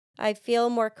I feel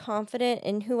more confident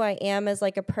in who I am as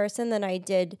like a person than I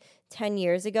did 10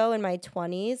 years ago in my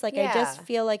 20s. Like I just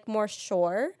feel like more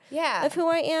sure of who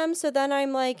I am. So then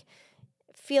I'm like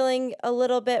feeling a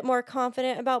little bit more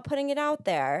confident about putting it out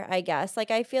there, I guess. Like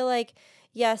I feel like,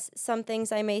 yes, some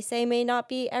things I may say may not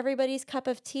be everybody's cup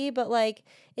of tea, but like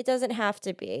it doesn't have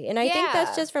to be. And I think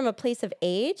that's just from a place of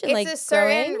age and it's like a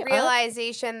certain growing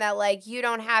realization that like you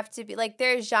don't have to be like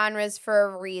there's genres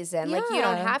for a reason. Yeah. Like you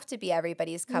don't have to be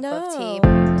everybody's cup of tea.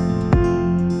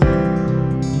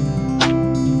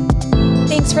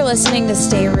 Thanks for listening to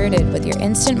Stay Rooted with your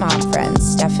instant mom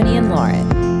friends, Stephanie and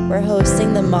Lauren. We're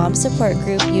hosting the mom support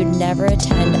group you'd never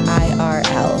attend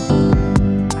IRL.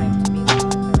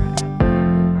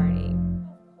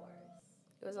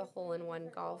 It was a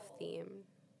hole-in-one golf theme.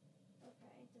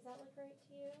 Okay, does that look right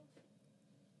to you?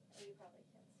 Oh, you probably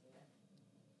can't see it.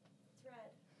 It's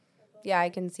red. Yeah, I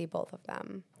can see both of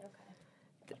them. Okay.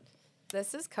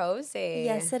 This is cozy.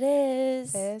 Yes, it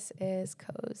is. This is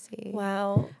cozy.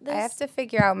 Wow. I have to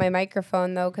figure out my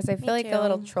microphone, though, because I feel like a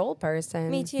little troll person.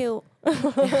 Me too.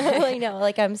 I know.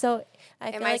 Like, I feel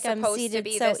like I'm seated to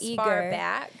be so this eager. Far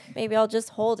back? Maybe I'll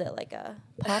just hold it like a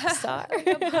pop star.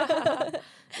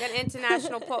 You're an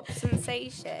international pop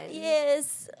sensation.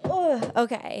 Yes. Ugh.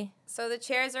 Okay. So the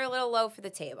chairs are a little low for the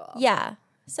table. Yeah.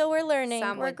 So we're learning.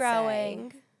 Some we're would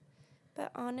growing. Say.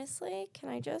 But honestly, can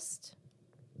I just...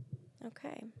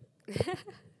 Okay.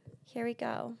 Here we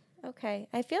go. Okay.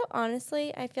 I feel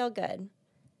good.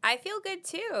 I feel good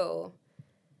too.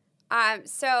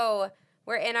 So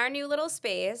we're in our new little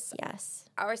space. Yes.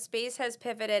 Our space has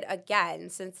pivoted again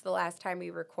since the last time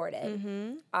we recorded.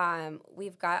 Mm-hmm.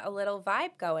 We've got a little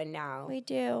vibe going now. We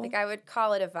do. Like I would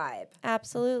call it a vibe.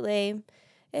 Absolutely.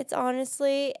 It's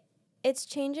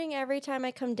changing every time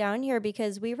I come down here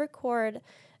because we record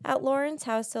at Lauren's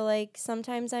house. So like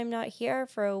sometimes I'm not here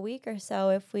for a week or so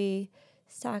if we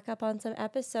stock up on some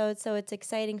episodes. So it's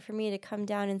exciting for me to come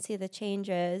down and see the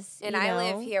changes. And I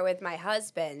live here with my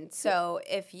husband. So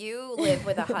if you live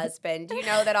with a husband, you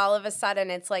know that all of a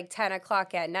sudden it's like 10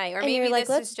 o'clock at night. Or and maybe you're like,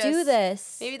 let's do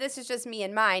this. Maybe this is just me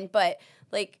and mine. But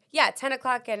like, yeah, 10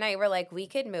 o'clock at night, we're like, we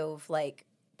could move like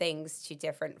things to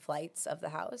different flights of the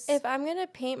house. If I'm going to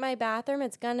paint my bathroom,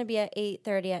 it's going to be at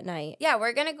 8:30 at night. Yeah,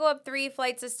 we're going to go up 3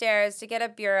 flights of stairs to get a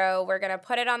bureau. We're going to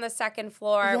put it on the second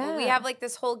floor. Yeah. We have like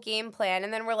this whole game plan.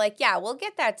 And then we're like, yeah, we'll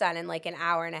get that done in like an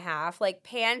hour and a half. Like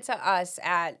pan to us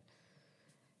at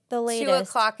the latest. 2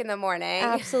 o'clock in the morning.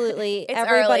 Absolutely. It's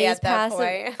Everybody's early at passive.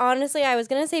 that point. Honestly, I was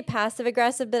going to say passive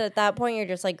aggressive, but at that point, you're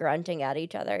just like grunting at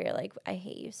each other. You're like, I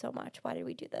hate you so much. Why did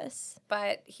we do this?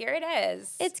 But here it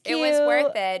is. It's cute. It was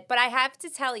worth it. But I have to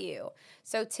tell you,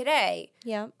 so today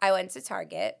I went to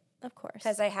Target. Of course.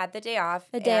 Because I had the day off.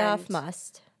 A day off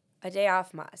must. A day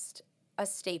off must. A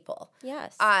staple.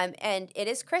 Yes. And it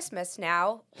is Christmas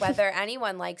now, whether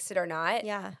anyone likes it or not.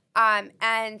 Yeah.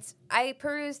 And I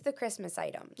perused the Christmas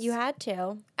items. You had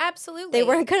to. Absolutely. They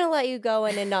weren't going to let you go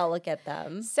in and not look at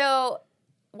them. So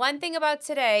one thing about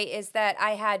today is that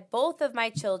I had both of my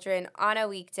children on a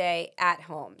weekday at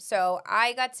home. So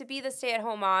I got to be the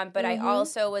stay-at-home mom, but I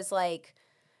also was like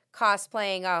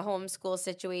cosplaying a homeschool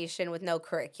situation with no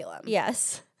curriculum.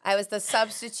 Yes. I was the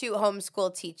substitute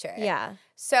homeschool teacher. Yeah.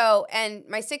 So, and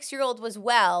my 6-year-old was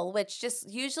well, which just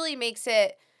usually makes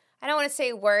it, I don't want to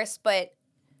say worse, but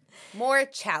more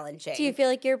challenging. Do you feel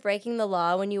like you're breaking the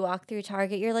law when you walk through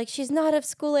Target? You're like, she's not of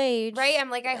school age. Right? I'm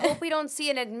like, I hope we don't see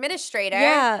an administrator.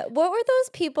 Yeah. What were those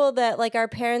people that like our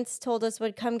parents told us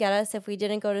would come get us if we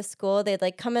didn't go to school? They'd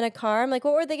like come in a car. I'm like,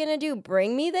 what were they going to do?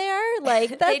 Bring me there?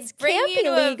 Like, that's can't be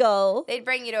legal. They'd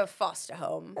bring you to a foster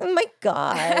home. Oh my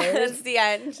God. That's the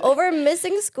end. Over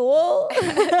missing school? Being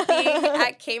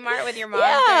at Kmart with your mom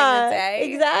during the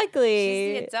day.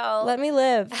 Exactly. She's the adult. Let me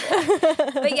live.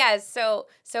 But yeah, so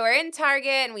we're in Target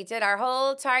and we did our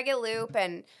whole Target loop,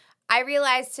 and I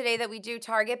realized today that we do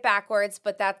Target backwards,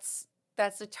 but that's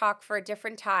a talk for a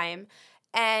different time.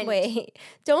 And wait,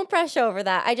 don't brush over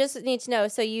that. I just need to know.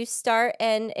 So you start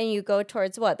and you go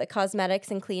towards what? The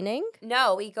cosmetics and cleaning?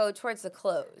 No, we go towards the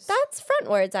clothes. That's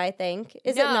frontwards, I think.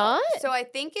 Is it not? So I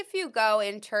think if you go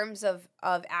in terms of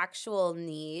actual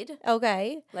need.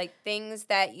 Okay. Like things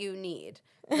that you need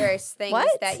versus things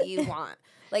that you want.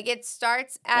 Like it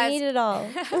starts as... I need it all.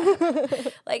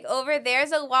 Like over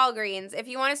there's a Walgreens. If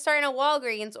you want to start in a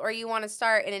Walgreens or you want to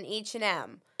start in an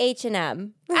H&M.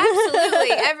 H&M.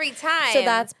 Absolutely, every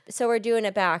time. So we're doing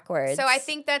it backwards. So I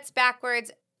think that's backwards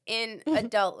in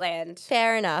adult land.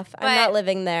 Fair enough. I'm not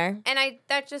living there. And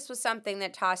that just was something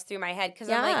that tossed through my head because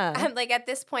I'm like at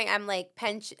this point I'm like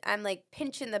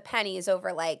pinching the pennies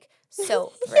over like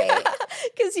soap, right?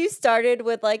 Because you started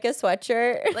with like a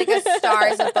sweatshirt. Like a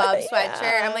Stars Above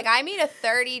sweatshirt. I'm like, I made a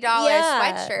 $30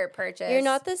 sweatshirt purchase. You're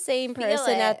not the same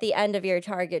person at the end of your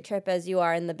Target trip as you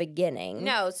are in the beginning.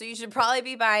 No, so you should probably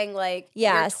be buying like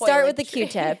start with the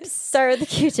Q-tips. Start with the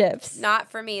Q-tips.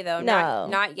 Not for me though. No.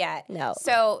 Not yet. No.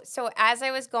 So as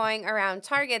I was going around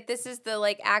Target, this is the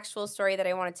like actual story that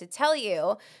I wanted to tell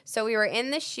you. So we were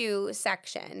in the shoe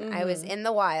section. I was in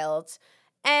the wild,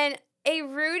 and a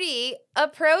Rudy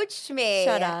approached me.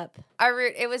 Shut up.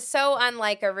 It was so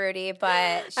unlike a Rudy, but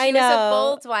I she know. was a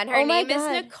bold one. Her name God.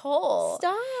 is Nicole.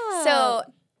 Stop. So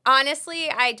honestly,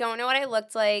 I don't know what I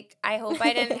looked like. I hope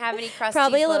I didn't have any crusty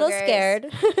Probably a little boogers. scared.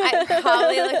 I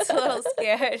probably looked a little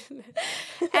scared.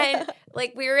 And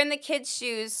like we were in the kids'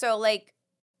 shoes, so like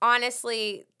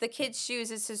honestly, the kids' shoes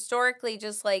is historically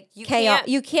just like you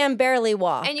can barely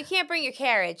walk. And you can't bring your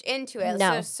carriage into it.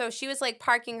 No. So she was like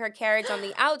parking her carriage on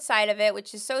the outside of it,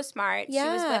 which is so smart. Yeah. She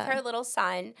was with her little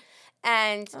son.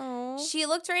 And she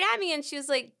looked right at me and she was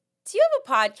like, "Do you have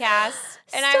a podcast?"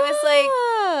 And Stop. I was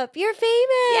like, "You're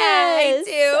famous." "Yeah, I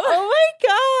do." Oh my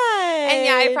God. And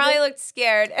yeah, I probably looked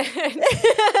scared.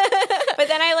 But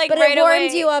then I but right it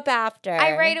warmed away, you up after.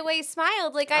 I right away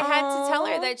smiled. Like I had to tell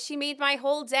her that she made my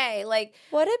whole day. Like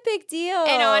what a big deal.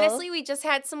 And honestly, we just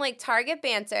had some like Target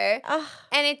banter.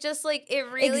 And it just like it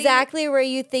really exactly where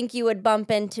you think you would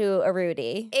bump into a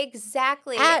Rudy.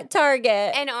 Exactly. At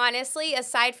Target. And honestly,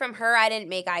 aside from her, I didn't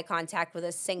make eye contact with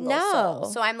a single soul.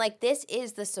 So I'm like, this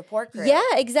is the support group. Yeah,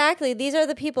 exactly. These are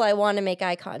the people I want to make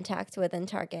eye contact with in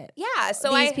Target. Yeah.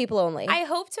 So these people only. I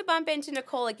hope to bump into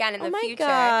Nicole again in the future. Oh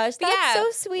my gosh, that's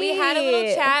so sweet. We had a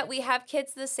little chat. We have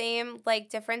kids the same, like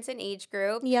difference in age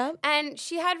group. Yep. And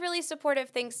she had really supportive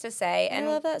things to say. And I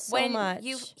love that so much. When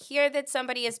you hear that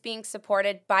somebody is being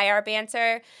supported by our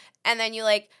banter, and then you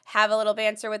like have a little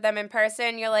banter with them in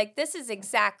person, you're like, this is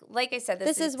like I said,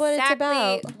 this is what it's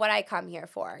about. What I come here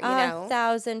for, you know?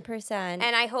 1,000%.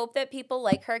 And I hope that people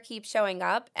like her keep showing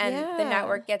up and the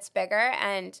network gets bigger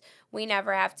and we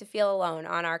never have to feel alone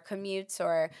on our commutes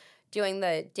or doing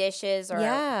the dishes or,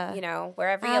 you know,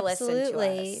 wherever you listen to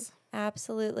us.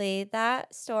 Absolutely.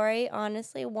 That story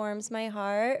honestly warms my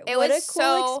heart. It what was a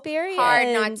cool experience. Hard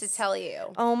not to tell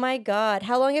you. Oh my God.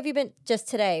 How long have you been? Just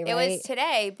today, right? It was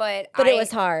today, but it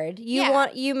was hard.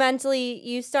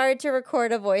 You started to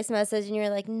record a voice message and you were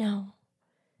like, no,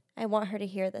 I want her to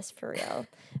hear this for real.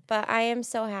 But I am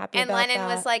so happy about that. And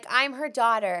Lennon was like, I'm her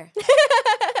daughter.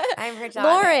 I'm her daughter.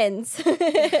 Lauren's.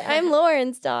 I'm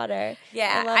Lauren's daughter.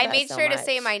 Yeah, I made sure to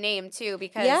say my name too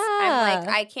because I'm like,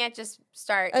 I can't just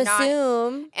start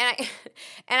assume. And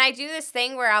I do this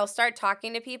thing where I'll start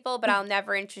talking to people, but I'll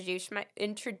never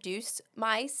introduce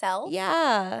myself.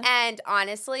 Yeah. And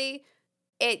honestly,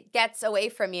 it gets away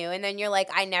from you, and then you're like,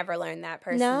 I never learned that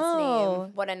person's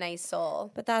name. What a nice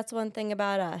soul. But that's one thing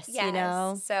about us, you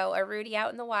know? So a Rudy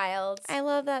out in the wild. I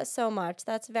love that so much.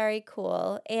 That's very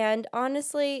cool. And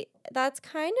honestly, that's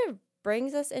kind of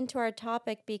brings us into our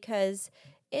topic because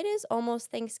it is almost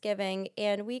Thanksgiving,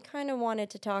 and we kind of wanted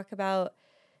to talk about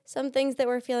some things that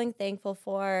we're feeling thankful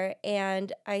for.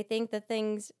 And I think the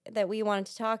things that we wanted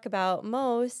to talk about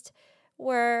most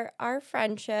were our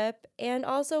friendship and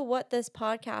also what this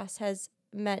podcast has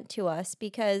meant to us,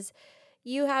 because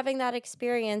you having that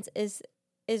experience is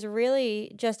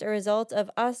really just a result of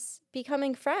us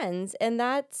becoming friends. And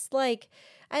that's like,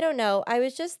 I don't know, I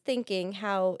was just thinking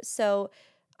so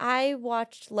I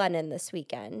watched Lennon this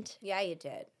weekend. Yeah, you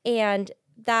did. And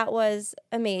that was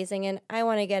amazing, and I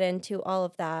want to get into all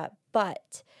of that,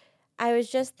 but I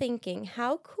was just thinking,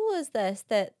 how cool is this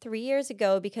that 3 years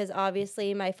ago, because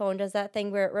obviously my phone does that thing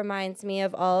where it reminds me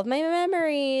of all of my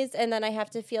memories, and then I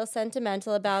have to feel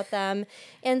sentimental about them.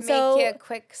 And so make you a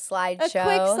quick slideshow. A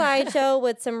quick slideshow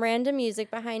with some random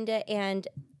music behind it, and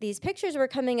these pictures were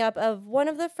coming up of one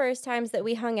of the first times that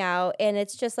we hung out, and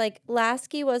it's just like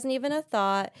Lasky wasn't even a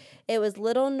thought. It was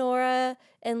little Nora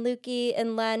and Lukey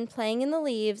and Len playing in the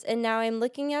leaves, and now I'm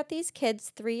looking at these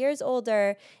kids 3 years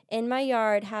older in my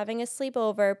yard having a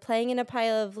sleepover, playing in a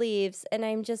pile of leaves, and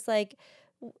I'm just like,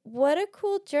 what a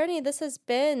cool journey this has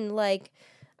been. Like,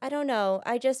 I don't know.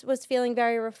 I just was feeling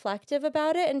very reflective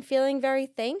about it and feeling very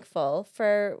thankful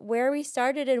for where we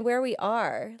started and where we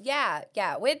are. Yeah.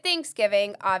 With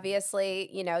Thanksgiving, obviously,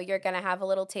 you know, you're going to have a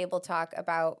little table talk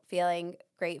about feeling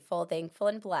grateful, thankful,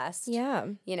 and blessed. Yeah.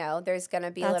 You know, there's going to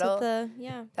be that's little...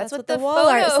 That's what the wall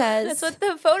art says. That's what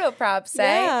the photo props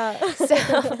say. Yeah.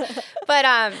 So,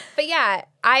 but yeah,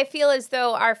 I feel as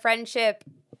though our friendship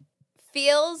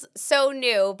feels so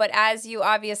new, but as you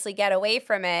obviously get away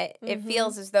from it, it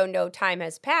feels as though no time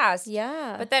has passed.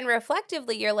 Yeah. But then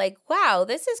reflectively, you're like, wow,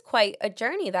 this is quite a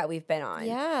journey that we've been on.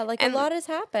 Yeah, like a lot has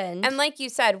happened. And like you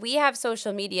said, we have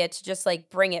social media to just like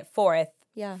bring it forth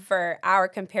for our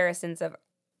comparisons of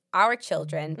our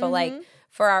children. But like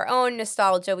for our own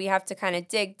nostalgia, we have to kind of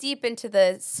dig deep into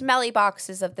the smelly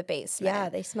boxes of the basement. Yeah,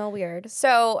 they smell weird.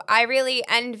 So I really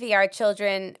envy our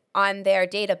children on their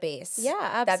database. Yeah,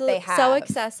 absolutely. That they have. So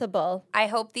accessible. I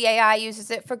hope the AI uses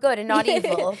it for good and not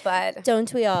evil, but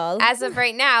don't we all? As of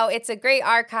right now, it's a great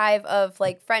archive of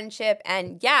like friendship.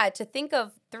 And yeah, to think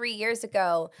of 3 years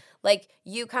ago, like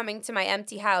you coming to my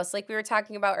empty house, like we were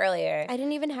talking about earlier. I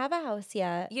didn't even have a house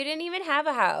yet. You didn't even have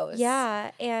a house.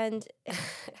 Yeah, and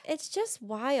it's just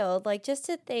wild. Like just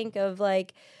to think of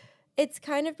like, it's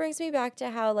kind of brings me back to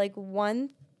how like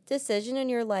one decision in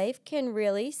your life can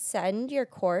really send your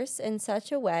course in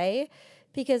such a way,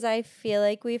 because I feel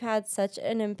like we've had such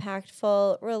an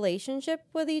impactful relationship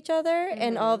with each other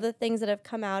and all the things that have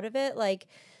come out of it. Like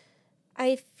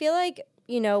I feel like,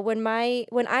 you know, when I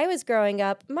was growing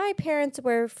up, my parents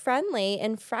were friendly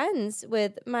and friends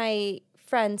with my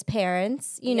friends'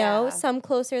 parents, you know, some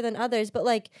closer than others, but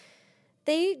like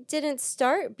they didn't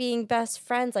start being best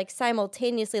friends like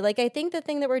simultaneously. Like I think the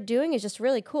thing that we're doing is just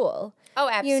really cool. Oh,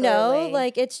 absolutely. You know,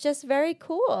 like it's just very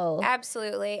cool.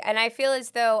 Absolutely. And I feel as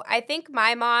though I think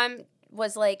my mom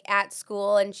was like at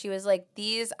school and she was like,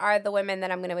 these are the women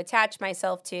that I'm going to attach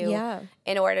myself to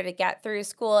in order to get through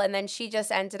school. And then she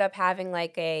just ended up having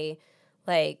like a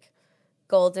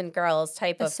Golden Girls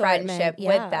type of friendship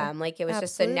with them. Like it was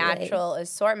just a natural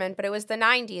assortment, but it was the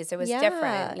 90s. It was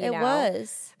different. You know? It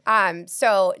was.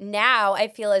 So now I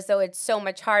feel as though it's so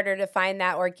much harder to find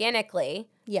that organically.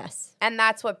 Yes. And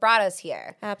that's what brought us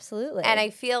here. Absolutely. And I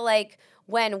feel like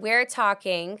when we're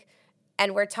talking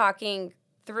and we're talking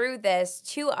through this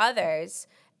to others,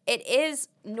 it is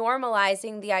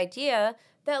normalizing the idea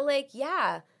that like,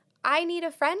 yeah, I need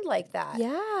a friend like that.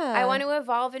 Yeah. I want to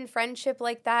evolve in friendship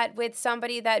like that with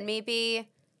somebody that maybe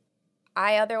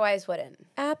I otherwise wouldn't.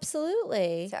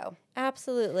 Absolutely. So.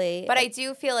 Absolutely. But I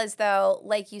do feel as though,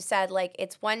 like you said, like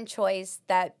it's one choice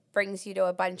that brings you to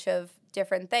a bunch of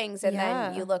different things. And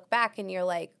then you look back and you're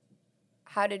like,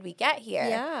 how did we get here?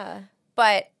 Yeah.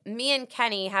 But me and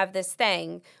Kenny have this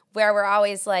thing where we're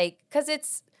always like,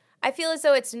 because I feel as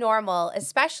though it's normal,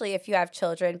 especially if you have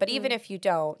children, but even if you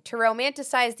don't, to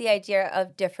romanticize the idea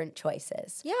of different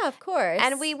choices. Yeah, of course.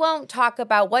 And we won't talk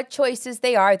about what choices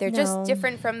they are. They're just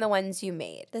different from the ones you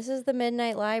made. This is the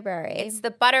Midnight Library. It's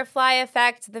the butterfly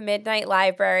effect, the Midnight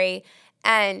Library.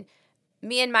 And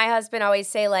me and my husband always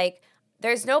say, like,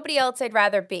 there's nobody else I'd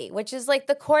rather be, which is like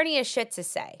the corniest shit to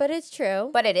say. But it's true.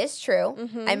 But it is true.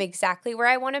 I'm exactly where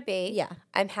I want to be. Yeah.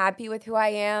 I'm happy with who I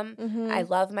am. I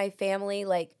love my family.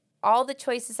 Like, all the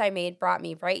choices I made brought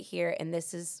me right here, and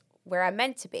this is where I'm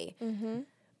meant to be.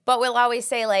 But we'll always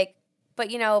say, like,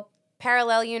 but, you know,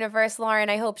 parallel universe, Lauren,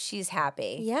 I hope she's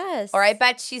happy. Yes. Or I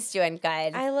bet she's doing good.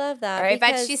 I love that. Or I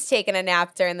bet she's taking a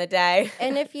nap during the day.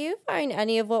 And if you find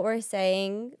any of what we're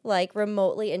saying, like,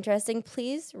 remotely interesting,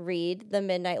 please read The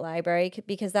Midnight Library,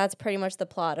 because that's pretty much the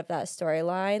plot of that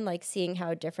storyline, like seeing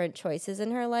how different choices in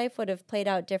her life would have played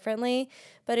out differently.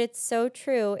 But it's so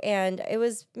true. And it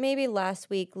was maybe last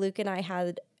week, Luke and I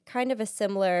had kind of a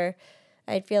similar,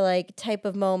 I feel like, type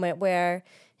of moment where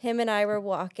him and I were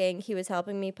walking. He was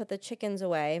helping me put the chickens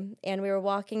away, and we were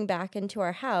walking back into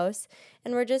our house,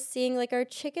 and we're just seeing like our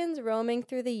chickens roaming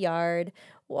through the yard,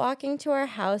 walking to our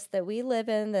house that we live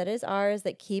in, that is ours,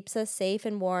 that keeps us safe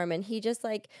and warm. And he just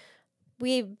like,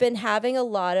 we've been having a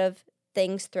lot of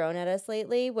things thrown at us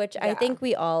lately, which I think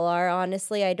we all are,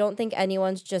 honestly. I don't think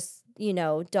anyone's just, you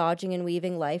know, dodging and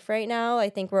weaving life right now. I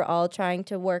think we're all trying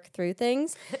to work through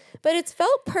things. But it's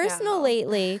felt personal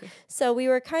lately. So we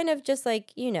were kind of just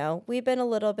like, you know, we've been a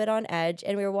little bit on edge,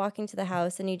 and we were walking to the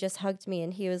house, and he just hugged me,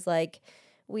 and he was like,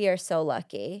 we are so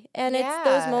lucky. And it's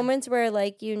those moments where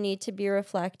like you need to be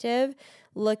reflective,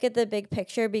 look at the big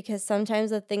picture, because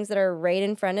sometimes the things that are right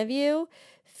in front of you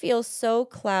feel so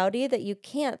cloudy that you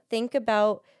can't think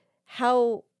about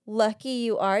how lucky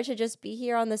you are to just be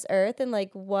here on this earth, and like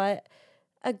what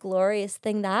a glorious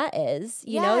thing that is,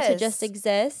 you know, to just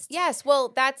exist. Yes.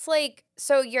 Well, that's like,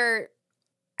 so you're,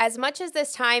 as much as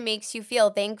this time makes you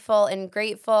feel thankful and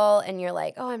grateful, and you're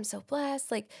like, oh, I'm so blessed,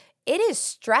 like, it is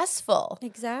stressful.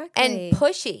 Exactly. And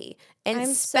pushy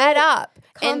and sped up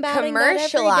and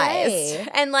commercialized.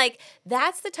 And like,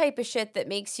 that's the type of shit that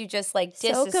makes you just like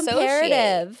disassociate. So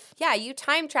comparative. Yeah, you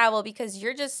time travel because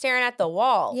you're just staring at the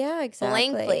wall. Yeah, exactly.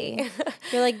 Blankly.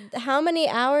 You're like, how many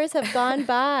hours have gone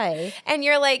by? And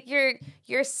you're like,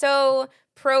 you're so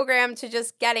programmed to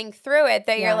just getting through it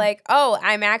that you're like, oh,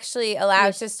 I'm actually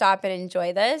allowed to stop and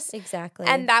enjoy this. Exactly.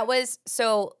 And that was,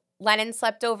 so Lennon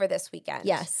slept over this weekend.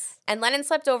 Yes. And Lennon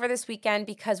slept over this weekend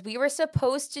because we were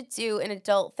supposed to do an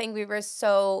adult thing. We were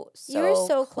so You were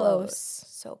so close.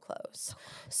 So close.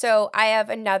 So I have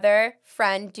another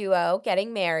friend duo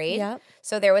getting married. Yep.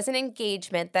 So there was an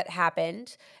engagement that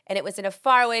happened, and it was in a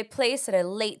faraway place at a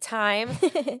late time.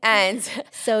 And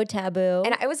so taboo.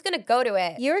 And I was going to go to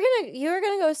it. You were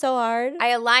gonna go so hard. I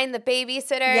aligned the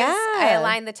babysitters. Yeah. I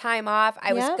aligned the time off.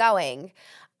 I was going.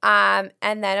 And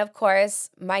then, of course,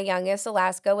 my youngest,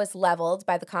 Alaska, was leveled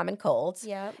by the common cold.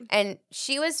 Yep. And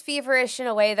she was feverish in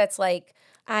a way that's like,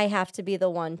 I have to be the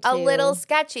one to. A little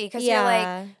sketchy because you're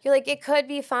like, it could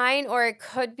be fine or it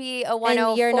could be a 104.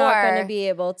 And you're not going to be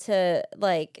able to,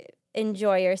 like,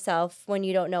 enjoy yourself when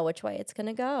you don't know which way it's going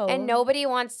to go. And nobody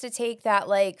wants to take that,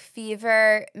 like,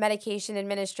 fever medication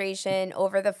administration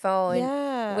over the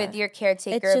phone with your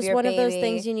caretaker of your baby. It's just one of those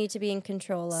things you need to be in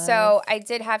control of. So I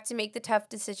did have to make the tough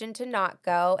decision to not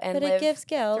go and but live it gives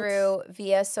guilt. through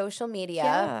via social media.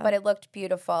 Yeah. But it looked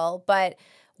beautiful. But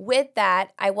with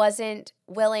that, I wasn't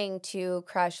willing to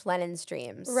crush Lennon's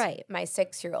dreams. Right. My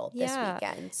 6-year-old this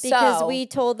weekend. Because we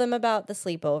told them about the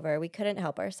sleepover. We couldn't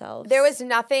help ourselves. There was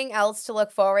nothing else to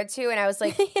look forward to. And I was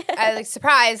like,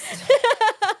 surprised.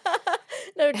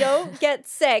 No, don't get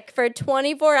sick for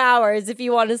 24 hours if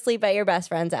you want to sleep at your best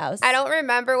friend's house. I don't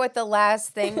remember what the last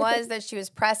thing was that she was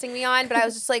pressing me on, but I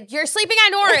was just like, you're sleeping at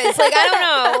Nora's. Like, I don't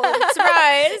know.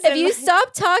 Surprise. If you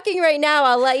stop talking right now,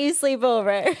 I'll let you sleep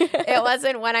over. It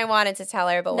wasn't when I wanted to tell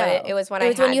her, but it was when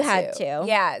you had to.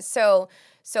 Yeah. So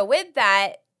with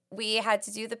that, we had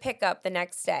to do the pickup the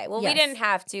next day. Well, we didn't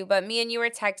have to, but me and you were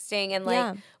texting,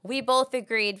 and we both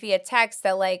agreed via text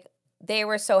that like they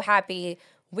were so happy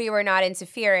we were not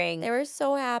interfering. They were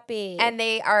so happy. And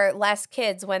they are less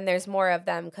kids when there's more of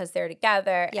them because they're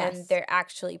together and they're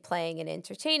actually playing and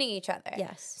entertaining each other.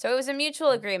 Yes. So it was a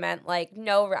mutual agreement, like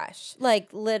no rush. Like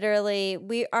literally,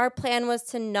 our plan was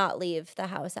to not leave the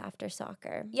house after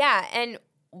soccer. Yeah, and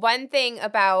one thing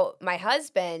about my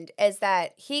husband is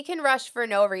that he can rush for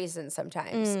no reason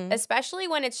sometimes, especially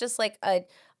when it's just like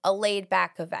a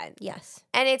laid-back event. Yes.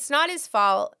 And it's not his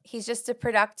fault. He's just a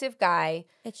productive guy.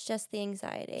 It's just the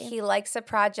anxiety. He likes a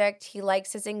project. He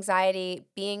likes his anxiety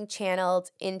being channeled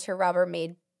into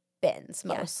Rubbermaid bins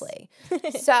mostly.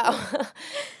 Yes.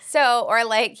 So, or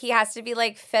like he has to be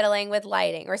like fiddling with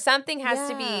lighting or something has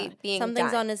to be being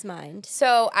Something's done. On his mind.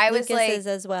 So I Lucas was like. is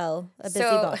as well a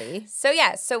busybody.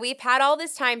 So we've had all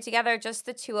this time together, just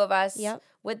the two of us. Yep.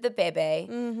 With the baby.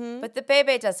 Mm-hmm. But the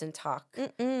baby doesn't talk.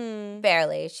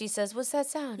 Barely. She says, what's that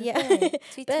sound? Yeah.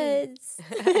 Beds.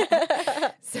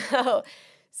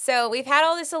 So we've had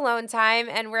all this alone time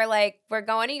and we're like, we're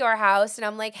going to your house. And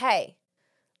I'm like, hey,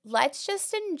 let's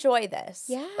just enjoy this.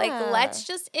 Yeah. Like, let's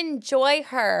just enjoy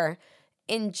her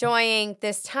enjoying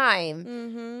this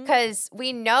time because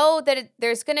we know that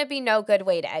there's going to be no good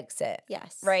way to exit.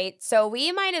 Yes. Right? So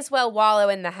we might as well wallow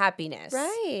in the happiness.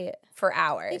 Right. For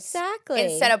hours. Exactly.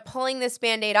 Instead of pulling this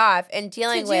Band-Aid off and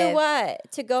dealing with... To do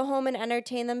what? To go home and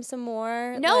entertain them some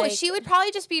more? No, she would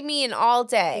probably just be mean all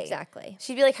day. Exactly.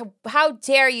 She'd be like, how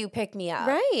dare you pick me up?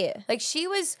 Right. Like she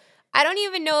was... I don't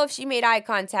even know if she made eye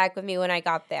contact with me when I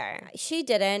got there. She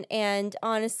didn't. And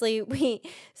honestly,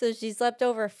 so she slept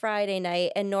over Friday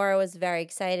night and Nora was very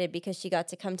excited because she got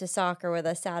to come to soccer with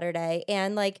us Saturday.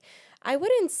 And like, I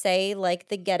wouldn't say like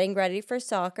the getting ready for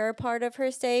soccer part of her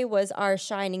stay was our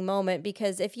shining moment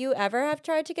because if you ever have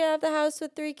tried to get out of the house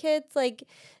with 3 kids, like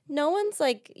no one's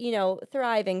like,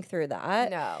 thriving through that.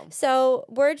 No. So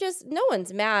no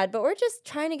one's mad, but we're just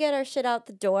trying to get our shit out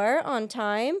the door on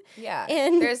time. Yeah.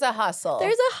 And there's a hustle.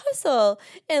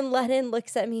 And Lennon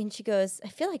looks at me and she goes, I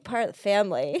feel like part of the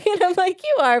family. And I'm like,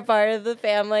 you are part of the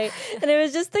family. And it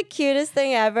was just the cutest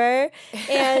thing ever.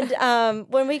 And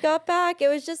when we got back, it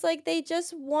was just like they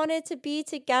just wanted to be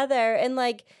together. And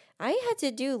like I had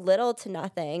to do little to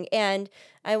nothing. And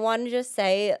I want to just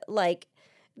say, like,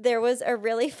 there was a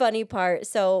really funny part.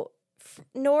 So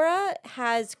Nora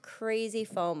has crazy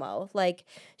FOMO. Like,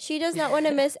 she does not want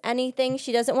to miss anything.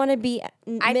 She doesn't want to be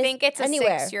I think it's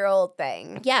anywhere. A 6-year-old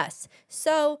thing. Yes.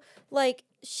 So, like,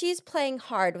 she's playing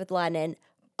hard with Lennon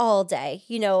all day.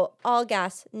 All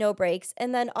gas, no brakes.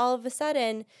 And then all of a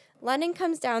sudden, Lennon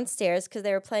comes downstairs because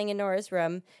they were playing in Nora's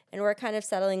room. And we're kind of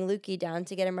settling Lukey down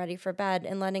to get him ready for bed.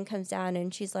 And Lennon comes down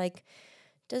and she's like,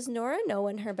 does Nora know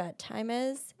when her bedtime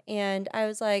is? And I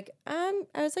was like,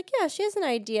 yeah, she has an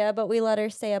idea, but we let her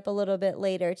stay up a little bit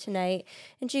later tonight.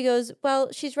 And she goes,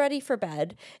 well, she's ready for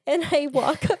bed. And I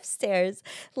walk upstairs.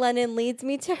 Lennon leads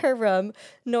me to her room.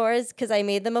 Nora's, because I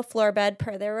made them a floor bed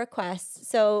per their request.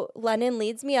 So Lennon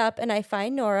leads me up, and I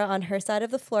find Nora on her side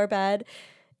of the floor bed,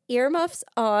 earmuffs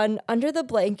on, under the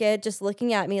blanket, just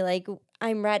looking at me like,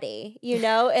 I'm ready,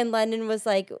 And Lennon was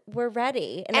like, we're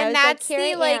ready. And I was that's like,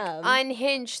 here the I am.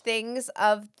 unhinged things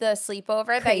of the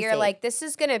sleepover that you're like, this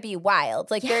is going to be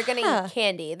wild. Like, they're going to eat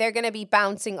candy. They're going to be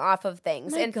bouncing off of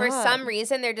things. And for some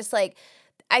reason, they're just like,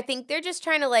 I think they're just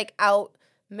trying to out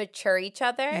mature each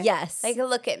other. Yes. Like,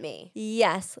 look at me.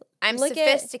 Yes. I'm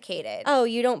sophisticated. Oh,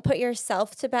 you don't put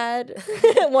yourself to bed?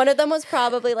 One of them was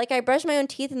probably like, I brush my own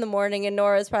teeth in the morning, and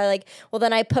Nora's probably like, well,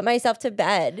 then I put myself to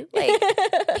bed. Like,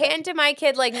 pan to my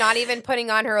kid, not even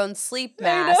putting on her own sleep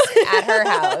mask at her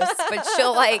house, but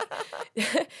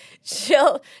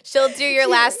she'll do your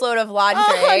last load of laundry.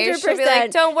 100%. She'll be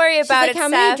like, don't worry about it, how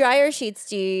many dryer sheets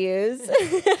do you use?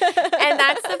 And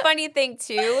that's the funny thing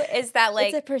too, is that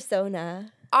it's a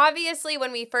persona. Obviously,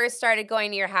 when we first started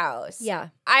going to your house,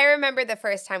 I remember the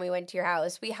first time we went to your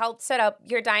house, we helped set up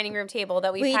your dining room table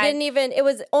that we didn't even, it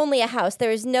was only a house. There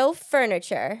was no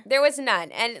furniture. There was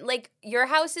none. And your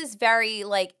house is very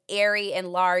airy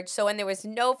and large. So when there was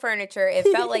no furniture, it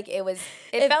felt like it was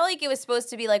supposed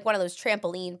to be one of those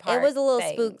trampoline parks. It was a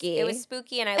little spooky. It was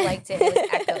spooky, and I liked it. It was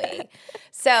echoey.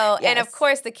 So, and of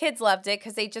course the kids loved it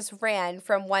because they just ran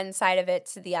from one side of it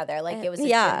to the other. It was a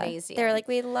gymnasium. They were like,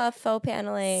 we love faux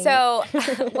paneling. So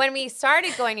when we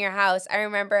started going to your house, I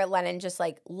remember Lennon just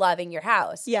loving your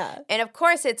house. Yeah. And of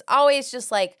course it's always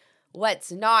just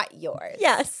what's not yours.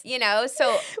 Yes.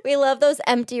 So we love those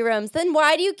empty rooms. Then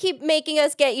why do you keep making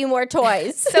us get you more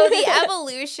toys? So the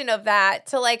evolution of that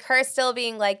to her still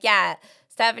being yeah,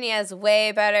 Stephanie has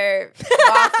way better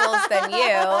waffles than you.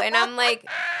 And I'm like,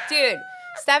 dude,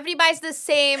 Stephanie buys the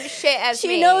same shit as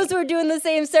me. She knows we're doing the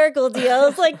same circle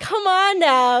deals. Come on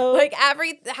now.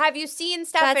 Have you seen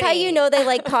Stephanie? That's how you know they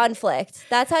like conflict.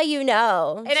 That's how you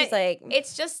know. And she's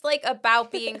it's just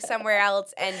about being somewhere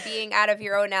else and being out of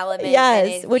your own element.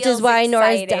 Yes, which is why exciting.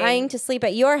 Nora's dying to sleep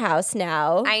at your house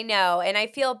now. I know, and I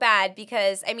feel bad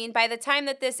because, by the time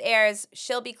that this airs,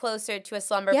 she'll be closer to a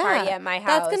slumber party at my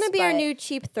house. That's going to be our new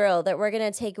cheap thrill that we're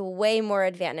going to take way more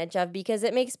advantage of because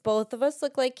it makes both of us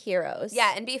look like heroes.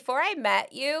 Yeah, and before I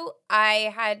met you,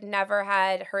 I had never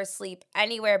had her sleep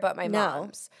anywhere but my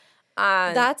mom's.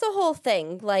 That's a whole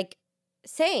thing.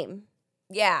 Same.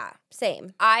 Yeah.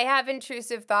 Same. I have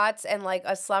intrusive thoughts and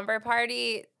a slumber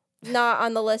party. Not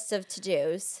on the list of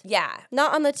to-dos. Yeah.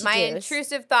 Not on the to-dos. My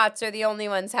intrusive thoughts are the only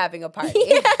ones having a party.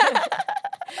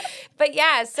 But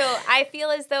yeah, so I feel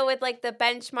as though with the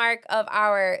benchmark of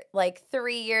our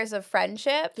 3 years of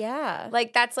friendship. Yeah.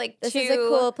 That's this is a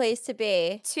cool place to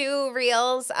be. 2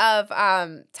 reels of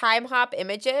time hop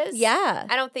images. Yeah.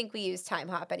 I don't think we use time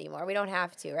hop anymore. We don't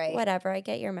have to, right? Whatever, I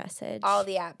get your message. All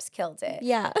the apps killed it.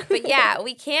 Yeah. But yeah,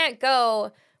 we can't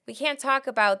talk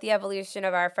about the evolution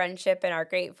of our friendship and our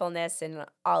gratefulness and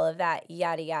all of that,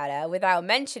 yada, yada, without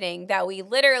mentioning that we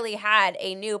literally had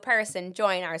a new person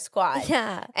join our squad.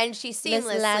 Yeah. And she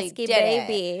seamlessly did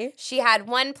baby. it. She had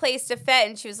one place to fit,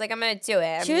 and she was like, I'm going to do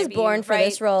it. She was born for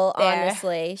this role,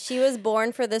 honestly. She was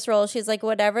born for this role. She's like,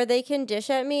 whatever they can dish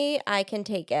at me, I can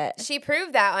take it. She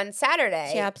proved that on Saturday.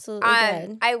 She absolutely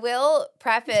did. I will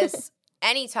preface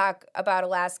any talk about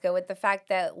Alaska with the fact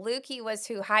that Lukey was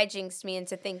who hijinxed me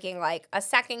into thinking a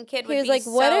second kid would be so... He was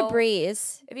like, what a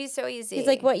breeze. It'd be so easy. He's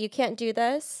like, what, you can't do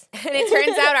this? And it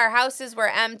turns out our houses were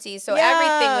empty, so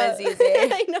everything was easy.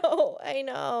 I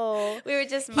know. We were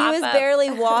just He was barely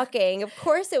walking. Of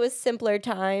course it was simpler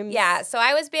times. Yeah, so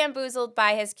I was bamboozled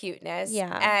by his cuteness.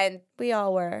 Yeah, and we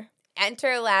all were.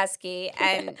 Enter Lasky,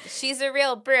 and she's a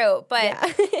real brute. But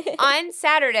on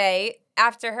Saturday,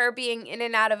 after her being in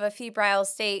and out of a febrile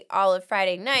state all of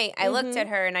Friday night, I looked at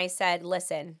her and I said,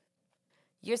 listen,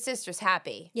 your sister's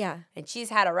happy. Yeah. And she's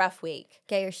had a rough week.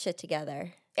 Get your shit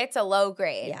together. It's a low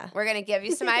grade. Yeah. We're going to give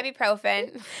you some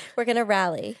ibuprofen. We're going to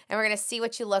rally. And we're going to see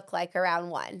what you look like around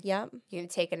 1. Yep. You're going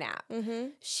to take a nap. Mm-hmm.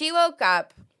 She woke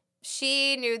up.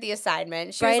 She knew the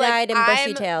assignment. She bright-eyed was like,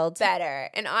 and bushy-tailed. Better.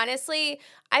 And honestly,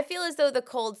 I feel as though the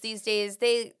colds these days,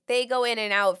 they go in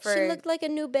and out for... She looked like a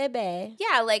new baby.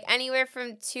 Yeah, anywhere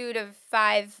from 2 to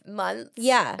 5 months.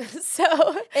 Yeah.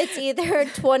 So... It's either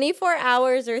 24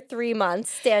 hours or 3 months,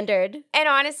 standard. And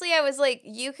honestly, I was like,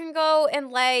 you can go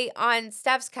and lay on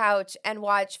Steph's couch and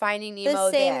watch Finding Nemo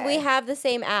there. We have the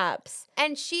same apps.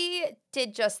 And she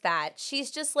did just that. She's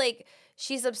just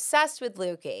she's obsessed with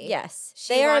Lukey. Yes.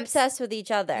 They are obsessed with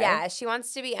each other. Yeah, she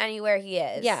wants to be anywhere he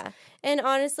is. Yeah. And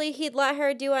honestly, he'd let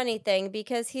her do anything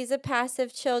because he's a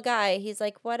passive, chill guy. He's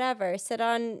like, whatever, sit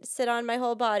on my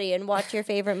whole body and watch your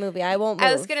favorite movie. I won't move.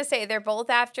 I was going to say, they're both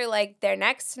after, like, their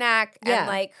next snack and,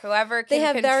 like, whoever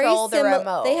can control the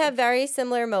remote. They have very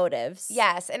similar motives.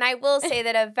 Yes, and I will say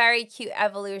that a very cute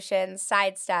evolution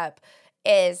sidestep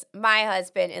is my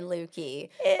husband and Lukey.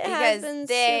 It has been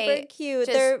super cute.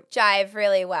 They jive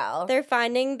really well. They're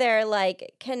finding their,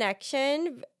 like,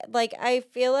 connection. Like, I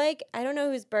feel like, I don't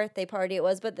know whose birthday party it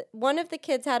was, but one of the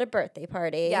kids had a birthday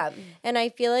party. Yeah. And I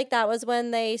feel like that was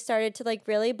when they started to, like,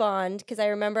 really bond, because I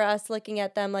remember us looking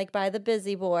at them, like, by the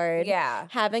busy board. Yeah.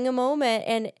 Having a moment.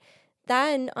 And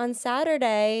then on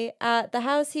Saturday at the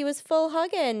house, he was full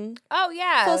hugging. Oh,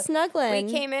 yeah. Full snuggling.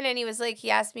 We came in and he was like,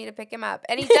 he asked me to pick him up.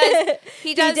 And he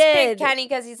does pick Kenny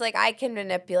because he's like, I can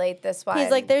manipulate this one. He's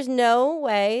like, there's no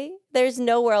way. There's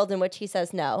no world in which he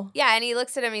says no. Yeah, and he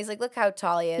looks at him. He's like, look how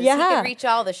tall he is. Yeah. He can reach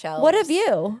all the shelves. What have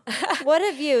you? What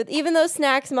have you? Even though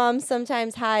Snacks mom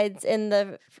sometimes hides in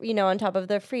the, on top of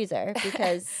the freezer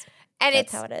because and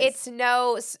that's how it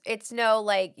is. It's no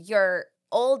like your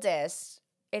oldest.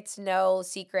 It's no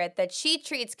secret that she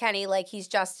treats Kenny like he's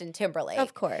Justin Timberlake.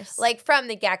 Of course. Like from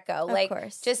the get-go. Of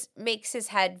course. Just makes his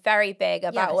head very big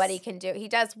about what he can do. He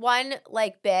does one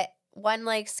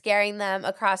scaring them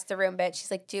across the room bit.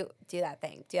 She's like, do that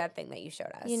thing. Do that thing that you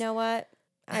showed us. You know what?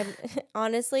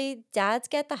 Honestly, dads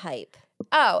get the hype.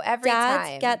 Oh, every time.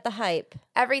 Dads get the hype.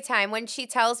 Every time. When she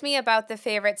tells me about the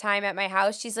favorite time at my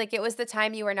house, she's like, it was the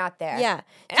time you were not there. Yeah.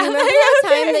 Do you remember that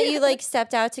time that you like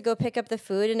stepped out to go pick up the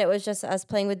food and it was just us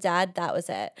playing with Dad? That was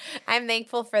it. I'm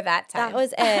thankful for that time. That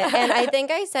was it. And I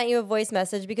think I sent you a voice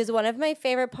message because one of my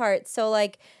favorite parts, so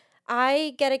like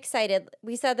I get excited.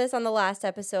 We said this on the last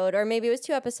episode, or maybe it was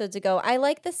 2 episodes ago. I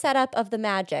like the setup of the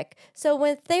magic. So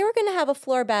when they were going to have a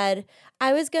floor bed,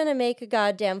 I was going to make a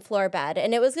goddamn floor bed.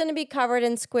 And it was going to be covered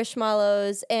in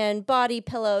squishmallows and body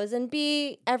pillows and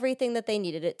be everything that they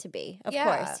needed it to be, of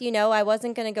course. I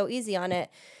wasn't going to go easy on it.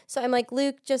 So I'm like,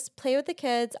 Luke, just play with the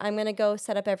kids. I'm going to go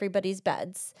set up everybody's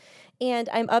beds. And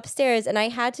I'm upstairs, and I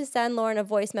had to send Lauren a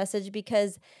voice message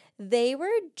because they were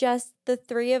just the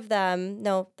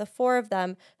 4 of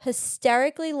them,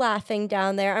 hysterically laughing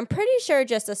down there. I'm pretty sure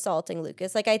just assaulting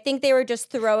Lucas. Like, I think they were just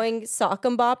throwing sock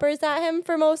and boppers at him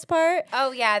for most part.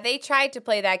 Oh, yeah. They tried to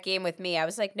play that game with me. I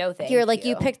was like, no, thank you. You're like,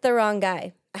 you picked the wrong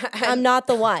guy. I'm not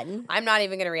the one. I'm not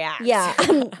even going to react. Yeah.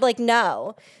 I'm like,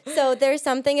 no. So there's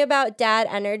something about dad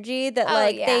energy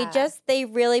that they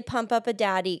really pump up a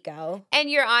dad ego. And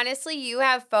you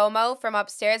have FOMO from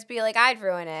upstairs, be like, I'd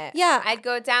ruin it. Yeah. I'd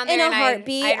go down there in a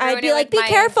heartbeat. I'd be like, be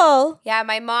careful. Yeah.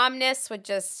 My momness would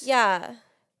just. Yeah.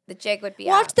 The jig would be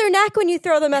Watch up. their neck when you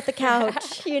throw them at the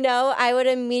couch. I would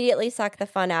immediately suck the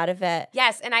fun out of it.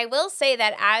 Yes. And I will say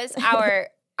that as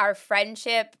our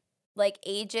friendship like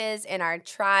ages and our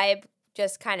tribe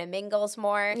just kind of mingles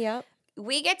more. Yep.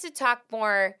 We get to talk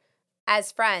more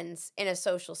as friends in a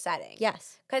social setting.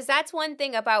 Yes. Because that's one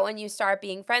thing about when you start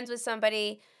being friends with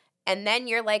somebody and then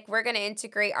you're like, we're going to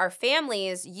integrate our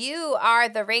families. You are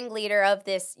the ringleader of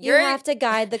this. You have to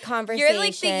guide the conversation. You're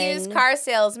like the used car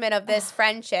salesman of this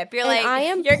friendship. You're like,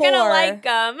 you're going to like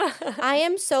them. I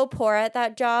am so poor at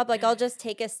that job. Like, I'll just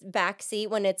take a back seat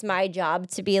when it's my job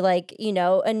to be like,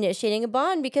 initiating a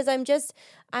bond because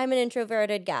I'm an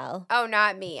introverted gal. Oh,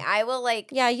 not me. I will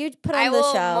you'd put on the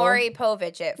show. I will Maury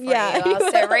Povich it for you. I'll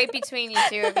sit right between you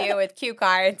two of you with cue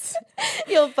cards.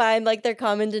 You'll find their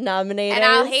common denominators. And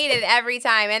I'll hate it every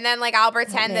time. And then I'll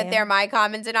pretend that they're my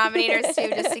common denominators too,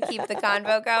 just to keep the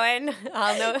convo going.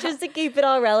 I'll know. Just to keep it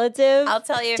all relative. I'll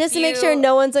tell you. Just to make sure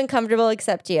no one's uncomfortable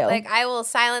except you. I will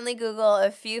silently Google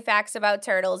a few facts about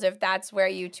turtles if that's where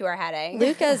you two are heading.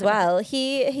 Luke as well.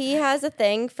 He has a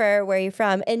thing for where you're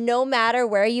from. And no matter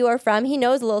where you are from, he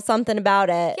knows a little something about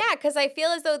it. Yeah, because I feel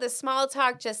as though the small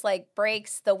talk just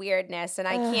breaks the weirdness and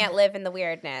I can't live in the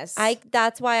weirdness.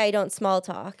 That's why I don't small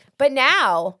talk. But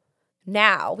now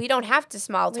we don't have to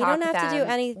small talk. We don't have to do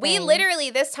anything. We literally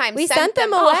this time sent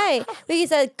them away. We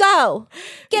said, go,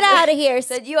 get out of here.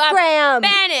 Said you are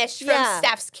banished from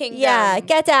Steph's kingdom. Yeah,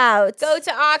 get out. Go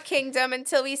to our kingdom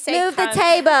until we say Move the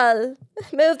table.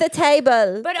 Move the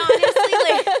table. But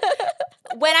honestly,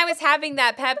 when I was having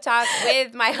that pep talk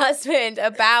with my husband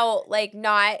about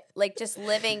not just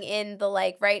living in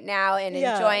the right now and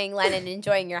enjoying Lennon,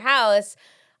 enjoying your house,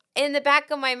 in the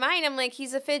back of my mind, I'm like,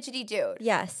 he's a fidgety dude.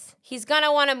 Yes. He's going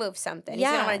to want to move something. He's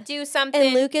going to want to do something.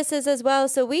 And Lucas is as well.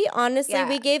 So we honestly,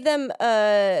 we gave them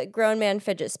a grown man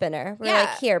fidget spinner. We're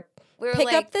like, here,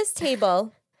 pick up this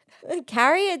table.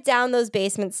 Carry it down those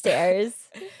basement stairs.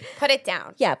 Put it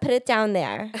down. Yeah, put it down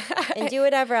there and do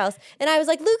whatever else. And I was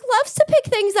like, Luke loves to pick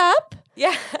things up.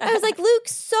 Yeah. I was like,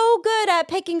 Luke's so good at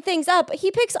picking things up.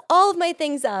 He picks all of my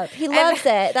things up. He loves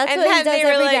it. That's what he does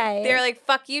every day. They were like,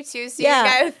 fuck you two. See you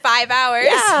guys with 5 hours.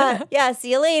 Yeah. Yeah.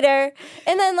 See you later.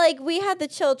 And then like we had the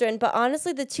children, but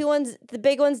honestly, the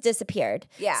big ones disappeared.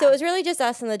 Yeah. So it was really just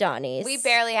us and the Donnies. We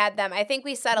barely had them. I think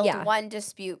we settled one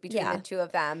dispute between the two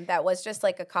of them. That was just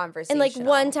like a conversation. And like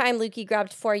one time, Lukey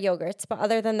grabbed 4 yogurts, but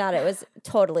other than that, it was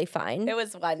totally fine. It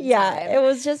was one time. Yeah, it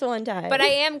was just one time. But I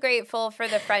am grateful for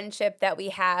the friendship that we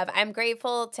have. I'm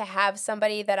grateful to have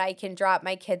somebody that I can drop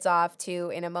my kids off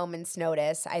to in a moment's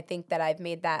notice. I think that I've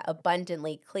made that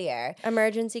abundantly clear.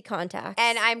 Emergency contact.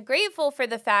 And I'm grateful for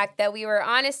the fact that we were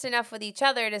honest enough with each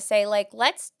other to say, like,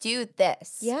 let's do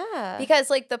this. Yeah. Because,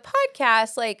 like, the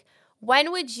podcast, like,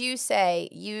 when would you say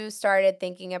you started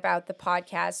thinking about the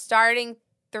podcast starting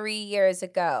 3 years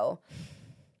ago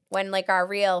when, like, our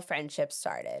real friendship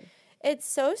started? It's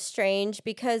so strange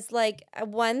because, like,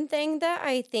 one thing that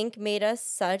I think made us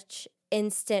such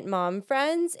instant mom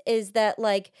friends is that,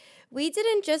 like, we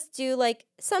didn't just do, like,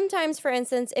 sometimes, for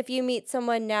instance, if you meet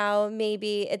someone now,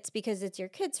 maybe it's because it's your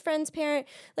kid's friend's parent.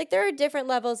 Like, there are different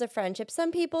levels of friendship.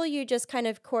 Some people you just kind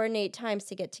of coordinate times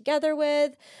to get together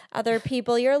with. Other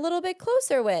people you're a little bit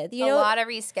closer with. You know, a lot of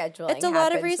rescheduling. It's a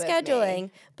lot of rescheduling.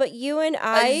 But you and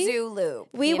I, a zoo loop.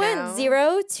 We went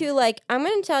 0 to, like, I'm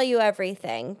going to tell you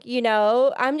everything. You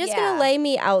know, I'm just going to lay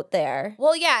me out there.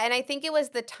 Well, yeah, and I think it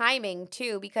was the timing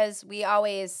too, because we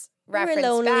always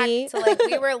reference back to, like,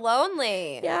 we were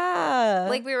lonely. Yeah.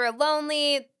 Like, we were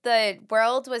lonely. The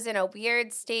world was in a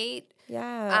weird state.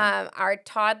 Yeah. Our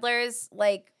toddlers,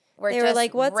 like, they were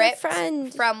like, what's a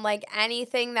friend? From, like,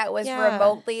 anything that was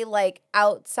remotely, like,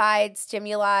 outside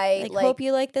stimuli. Like, hope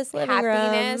you like this living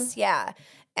happiness. room. Yeah.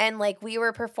 And, like, we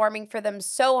were performing for them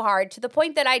so hard to the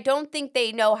point that I don't think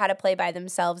they know how to play by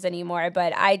themselves anymore,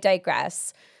 but I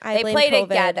digress. They play COVID.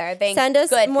 Together. Thank Send us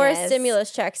goodness. More stimulus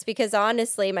checks because,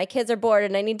 honestly, my kids are bored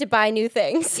and I need to buy new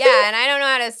things. Yeah, and I don't know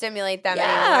how to stimulate them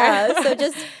anymore. So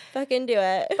just fucking do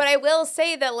it. But I will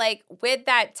say that, like, with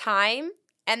that time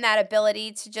and that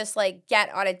ability to just, like, get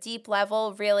on a deep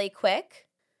level really quick,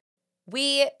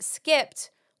 we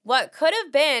skipped what could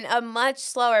have been a much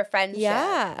slower friendship.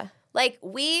 Yeah. Like,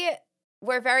 we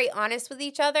were very honest with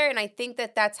each other, and I think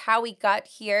that that's how we got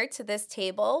here to this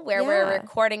table where we're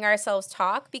recording ourselves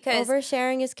talk, because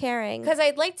oversharing is caring. Because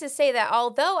I'd like to say that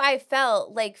although I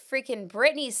felt like freaking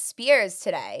Britney Spears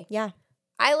today. Yeah.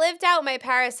 I lived out my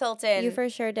Paris Hilton. You for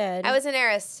sure did. I was an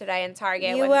heiress today in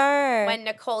Target. You were. When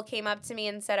Nicole came up to me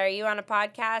and said, "Are you on a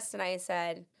podcast?" And I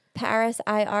said, Paris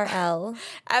IRL.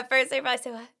 At first, I probably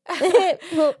said,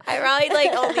 what? I probably,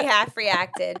 like, only half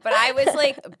reacted. But I was,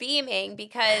 like, beaming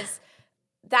because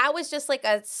that was just, like,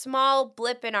 a small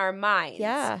blip in our minds.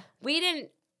 Yeah. We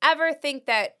didn't ever think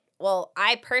that, well,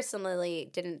 I personally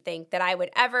didn't think that I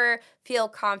would ever feel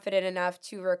confident enough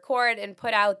to record and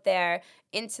put out there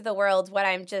into the world what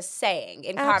I'm just saying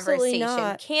in Absolutely conversation,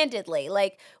 not. Candidly.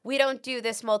 Like, we don't do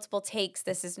this multiple takes.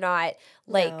 This is not,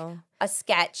 like, a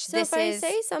sketch. So this if is I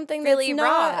say something really that's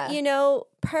not, raw. you know,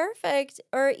 perfect,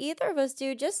 or either of us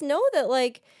do, just know that,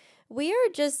 like, we are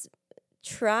just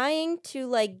trying to,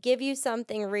 like, give you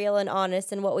something real and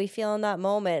honest in what we feel in that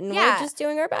moment, and we're just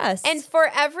doing our best. And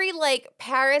for every, like,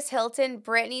 Paris Hilton,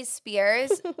 Britney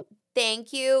Spears,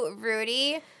 thank you,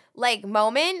 Rudy, like,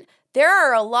 moment, there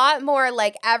are a lot more,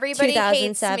 like, everybody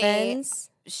hates me.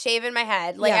 Shaving my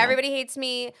head. Like, everybody hates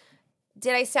me.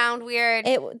 Did I sound weird?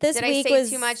 This Did week I say was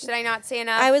too much? Did I not say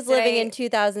enough? I was living in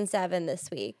 2007 this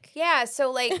week. Yeah,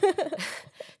 so, like,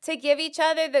 to give each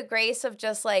other the grace of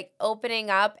just, like, opening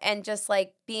up and just,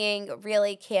 like, being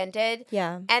really candid.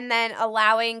 Yeah. And then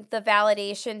allowing the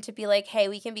validation to be like, hey,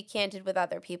 we can be candid with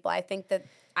other people. I think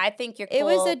you're cool. It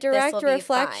was a direct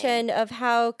reflection of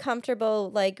how comfortable,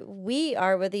 like, we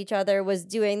are with each other was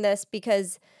doing this,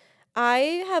 because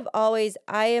I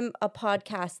am a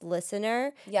podcast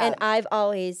listener, and I've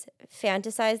always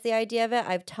fantasized the idea of it.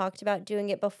 I've talked about doing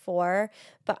it before,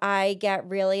 but I get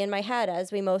really in my head,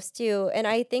 as we most do. And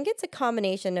I think it's a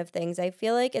combination of things. I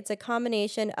feel like it's a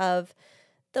combination of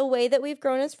the way that we've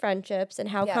grown as friendships and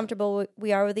how comfortable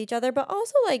we are with each other, but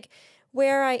also, like,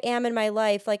 where I am in my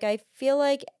life. Like, I feel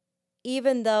like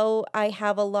even though I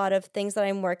have a lot of things that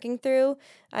I'm working through,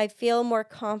 I feel more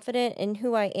confident in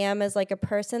who I am as, like, a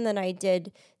person than I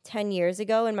did 10 years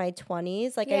ago in my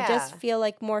 20s. Like, I just feel,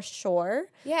 like, more sure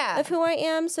of who I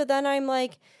am. So then I'm,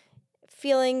 like,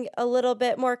 feeling a little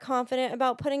bit more confident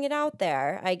about putting it out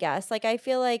there, I guess. Like, I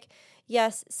feel like,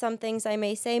 yes, some things I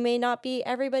may say may not be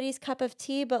everybody's cup of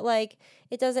tea, but like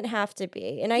it doesn't have to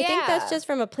be. And I think that's just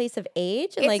from a place of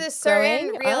age and it's a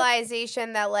certain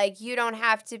realization that like you don't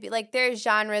have to be like there's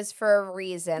genres for a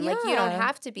reason. Like you don't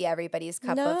have to be everybody's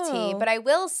cup of tea. But I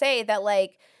will say that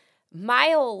like my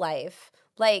whole life,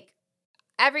 like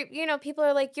people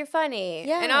are like, you're funny.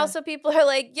 Yeah. And also people are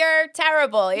like, you're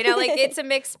terrible. You know, like it's a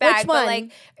mixed bag. Which one? But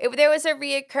like there was a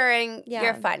reoccurring,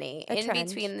 you're funny in trend.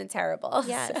 Between the terrible.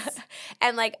 Yes.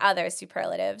 And like other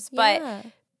superlatives.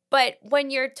 But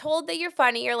when you're told that you're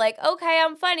funny, you're like, okay,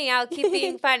 I'm funny. I'll keep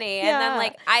being funny. And then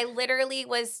like I literally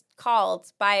was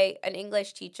called by an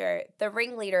English teacher the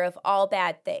ringleader of all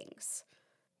bad things.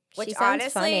 Which honestly,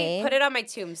 funny. Put it on my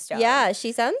tombstone. Yeah,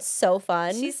 she sounds so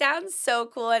fun. She sounds so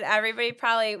cool, and everybody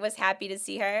probably was happy to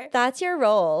see her. That's your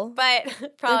role.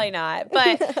 But probably not.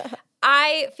 But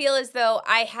I feel as though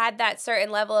I had that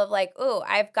certain level of like, ooh,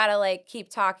 I've got to like keep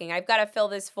talking. I've got to fill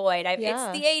this void.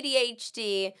 It's the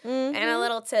ADHD and a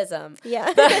little tism.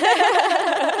 Yeah.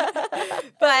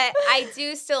 But I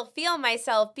do still feel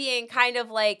myself being kind of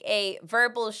like a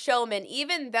verbal showman,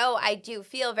 even though I do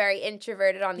feel very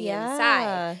introverted on the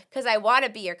inside because I want to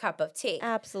be your cup of tea.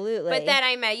 Absolutely. But then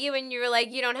I met you and you were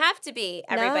like, you don't have to be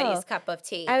everybody's cup of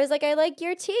tea. I was like, I like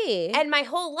your tea. And my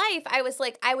whole life, I was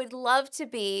like, I would love to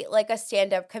be like a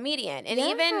stand-up comedian. And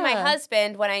even my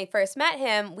husband, when I first met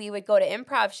him, we would go to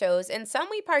improv shows and some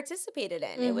we participated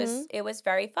in. It was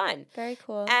very fun. Very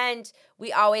cool. And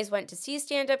we always went to see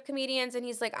stand-up comedians and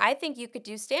he's like, I think you could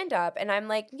do stand-up. And I'm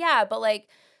like, yeah, but like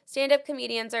stand-up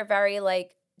comedians are very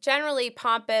like generally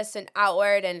pompous and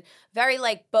outward and very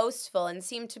like boastful and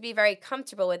seem to be very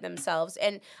comfortable with themselves.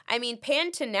 And I mean,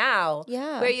 pan to now,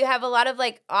 where you have a lot of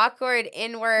like awkward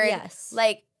inward,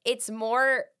 like it's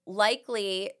more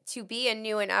likely to be a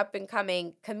new and up and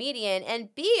coming comedian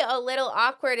and be a little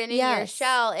awkward and in your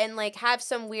shell and like have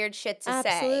some weird shit to say.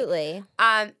 Absolutely.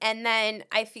 And then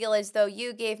I feel as though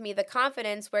you gave me the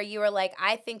confidence where you were like,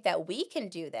 I think that we can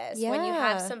do this when you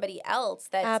have somebody else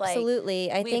that's absolutely.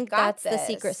 Like, I think that's the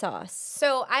secret sauce.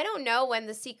 So I don't know when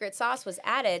the secret sauce was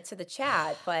added to the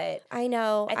chat, but I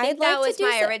know. I think that was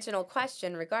my original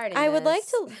question regarding I would like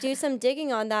to do some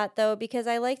digging on that though, because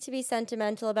I like to be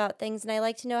sentimental about things and I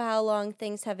like to know how long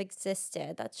things have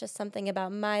existed. That's just something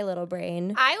about my little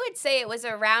brain. I would say it was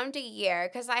around a year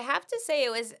because I have to say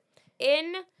it was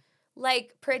in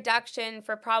like production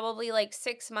for probably like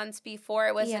 6 months before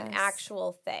it was an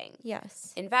actual thing.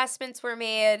 Yes. Investments were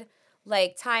made,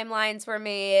 like timelines were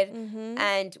made,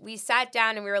 and we sat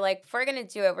down and we were like, if we're going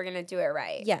to do it, we're going to do it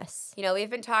right. Yes. You know, we've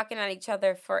been talking on each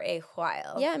other for a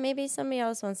while. Yeah, maybe somebody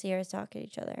else wants to hear us talk to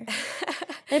each other.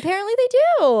 And apparently they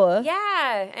do.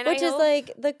 Yeah. And which is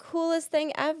like the coolest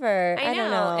thing ever. I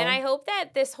don't know. And I hope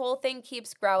that this whole thing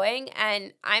keeps growing.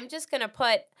 And I'm just going to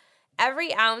put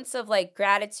every ounce of like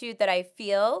gratitude that I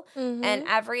feel and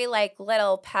every like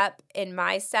little pep in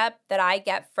my step that I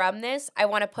get from this, I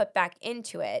want to put back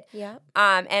into it. Yeah.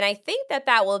 And I think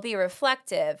that will be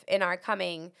reflective in our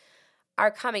coming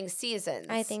seasons.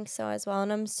 I think so as well.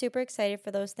 And I'm super excited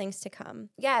for those things to come.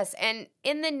 Yes. And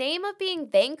in the name of being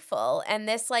thankful and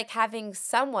this like having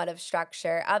somewhat of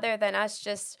structure other than us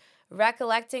just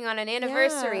recollecting on an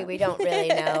anniversary we don't really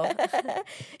know.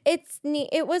 It's neat.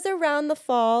 It was around the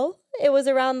fall.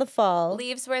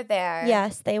 Leaves were there.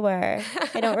 Yes, they were.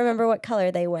 I don't remember what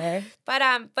color they were.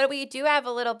 But we do have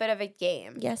a little bit of a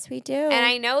game. Yes, we do. And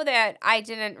I know that I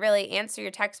didn't really answer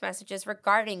your text messages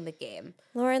regarding the game.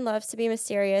 Lauren loves to be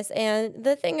mysterious. And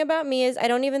the thing about me is I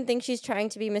don't even think she's trying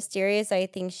to be mysterious. I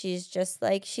think she's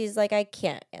like, I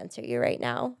can't answer you right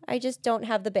now. I just don't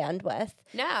have the bandwidth.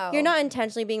 No. You're not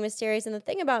intentionally being mysterious. And the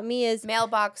thing about me is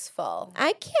mailbox full.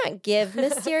 I can't give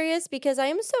mysterious because I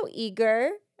am so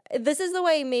eager. This is the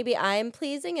way maybe I'm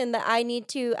pleasing and that I need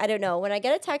to, I don't know, when I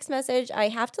get a text message, I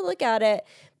have to look at it,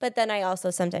 but then I also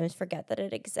sometimes forget that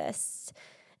it exists.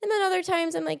 And then other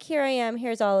times I'm like, here I am,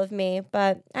 here's all of me,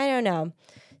 but I don't know.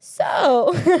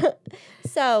 So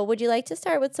would you like to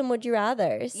start with some would you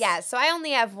rathers? Yeah, so I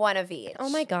only have one of each. Oh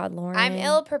my God, Lauren. I'm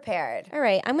ill prepared. All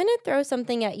right, I'm going to throw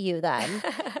something at you then.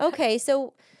 Okay,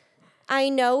 so I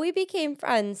know we became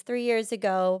friends 3 years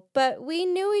ago, but we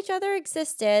knew each other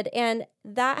existed, and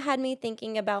that had me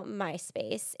thinking about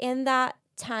MySpace and that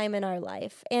time in our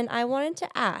life. And I wanted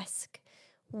to ask,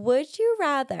 would you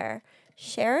rather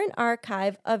share an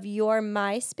archive of your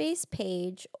MySpace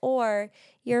page or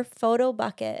your photo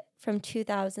bucket from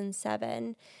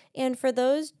 2007. And for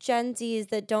those Gen Zs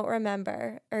that don't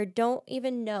remember or don't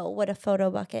even know what a photo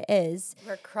bucket is,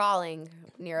 we're crawling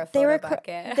near a photo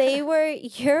bucket. They were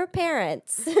your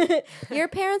parents. Your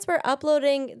parents were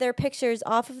uploading their pictures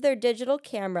off of their digital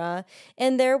camera,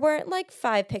 and there weren't like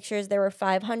 5 pictures, there were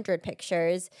 500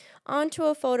 pictures onto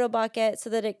a photo bucket so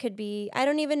that it could be, I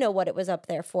don't even know what it was up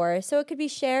there for. So it could be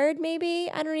shared maybe?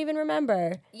 I don't even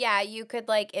remember. Yeah, you could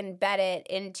like embed it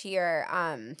into your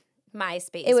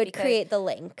MySpace. It would create the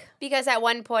link. Because at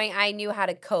one point I knew how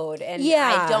to code and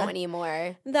I don't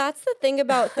anymore. That's the thing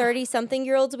about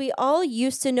 30-something-year-olds. We all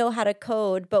used to know how to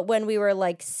code, but when we were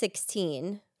like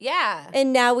 16. Yeah.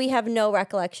 And now we have no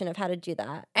recollection of how to do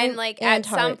that. And like at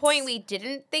some point we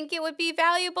didn't think it would be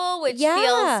valuable, which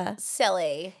feels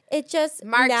silly. It just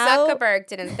Mark Zuckerberg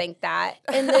didn't think that.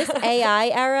 In this AI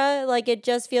era, like it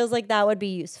just feels like that would be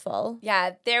useful.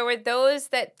 Yeah, there were those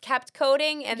that kept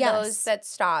coding and those that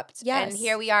stopped. Yes. And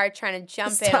here we are trying to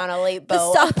jump in on a late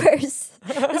boat. The stoppers.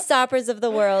 The stoppers of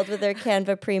the world with their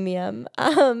Canva Premium.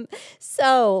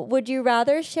 So would you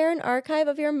rather share an archive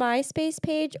of your MySpace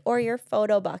page or your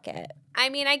photo bucket? I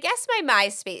mean, I guess my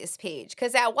MySpace page,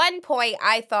 because at one point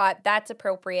I thought that's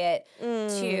appropriate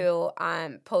to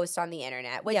post on the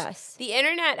internet, which the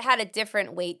internet had a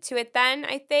different weight to it then,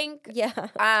 I think. Yeah.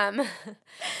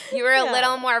 You were a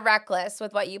little more reckless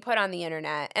with what you put on the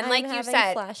internet. And like you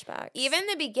said, flashbacks. Even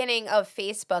the beginning of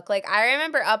Facebook, like I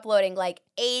remember uploading like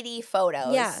 80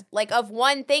 photos, like of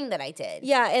one thing that I did.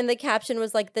 Yeah, and the caption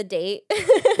was like the date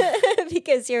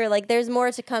because you're like, there's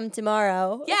more to come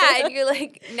tomorrow. Yeah, and you're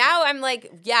like, now I'm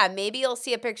like, yeah, maybe you'll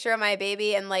see a picture of my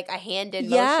baby and like a hand in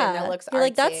motion that looks artsy. You're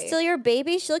like, that's still your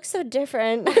baby? She looks so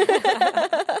different.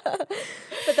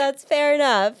 But that's fair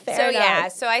enough. Fair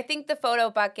enough. So I think the photo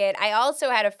bucket, I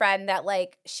also had a friend that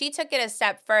like, she took it a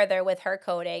step further with her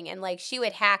coding and like she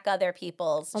would hack other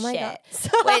people's shit. God.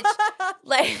 Which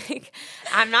like,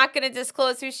 I'm not going to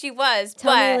disclose who she was.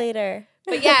 Tell me later.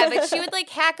 But yeah, but she would like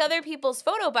hack other people's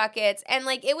photo buckets and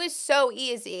like it was so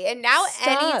easy. And now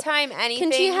anytime anything.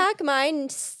 Can she hack mine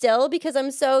still? Because I'm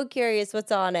so curious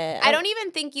what's on it. I don't even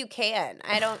think you can.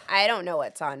 I don't know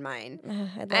what's on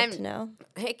mine. I'd love to know.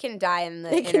 It can die in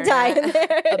the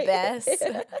internet abyss.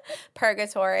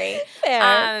 Purgatory.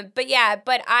 Fair. But yeah,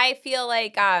 but I feel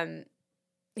like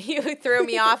you threw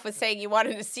me off with saying you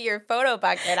wanted to see your photo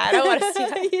bucket. I don't want to see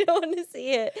that. You don't want to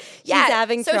see it. She's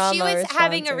having trauma. So she was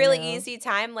having a really easy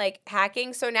time like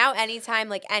hacking. So now anytime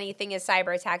like anything is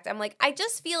cyber attacked, I'm like, I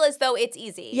just feel as though it's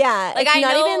easy. Yeah, like it's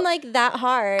not even like that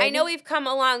hard. I know we've come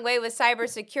a long way with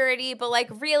cybersecurity, but like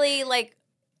really like,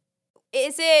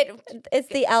 is it? It's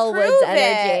the Elwoods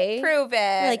energy. Prove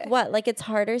it. Like what? Like it's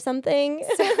hard or something?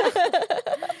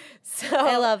 So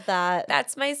I love that.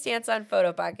 That's my stance on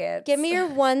photo buckets. Give me your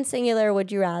one singular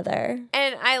would you rather.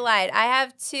 And I lied. I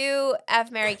have 2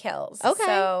 F, Marry, kills. Okay.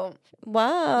 So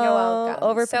wow. You're welcome.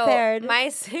 Overprepared. So my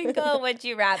single would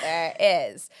you rather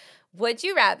is, would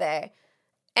you rather?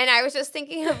 And I was just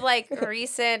thinking of like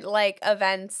recent like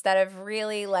events that have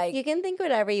really like. You can think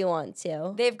whatever you want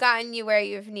to. They've gotten you where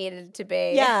you've needed to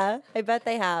be. Yeah, I bet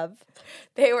they have.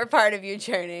 They were part of your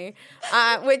journey.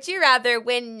 Would you rather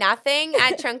win nothing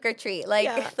at Trunk or Treat?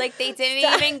 Like they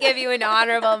didn't even give you an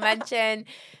honorable mention.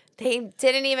 They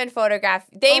didn't even photograph.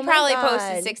 They probably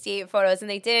posted 68 photos, and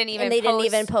they didn't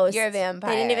even post your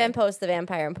vampire. They didn't even post the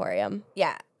Vampire Emporium.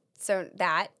 Yeah. So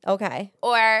that. Okay.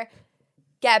 Or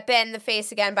get bit in the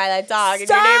face again by that dog in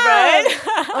your neighborhood.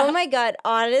 Oh my God.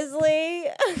 Honestly.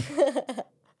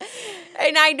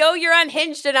 And I know you're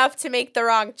unhinged enough to make the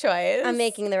wrong choice. I'm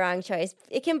making the wrong choice.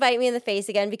 It can bite me in the face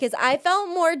again because I felt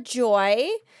more joy.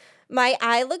 My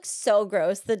eye looked so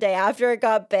gross the day after it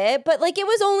got bit, but like it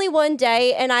was only one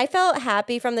day and I felt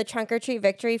happy from the Trunk or Treat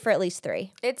victory for at least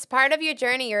 3. It's part of your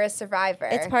journey. You're a survivor.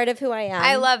 It's part of who I am.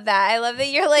 I love that. I love that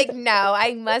you're like, no,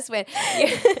 I must win.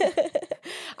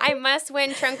 I must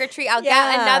win Trunk or Treat. I'll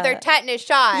get another tetanus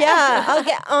shot.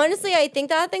 Yeah. Honestly, I think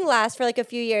that thing lasts for like a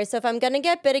few years. So if I'm going to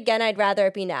get bit again, I'd rather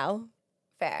it be now.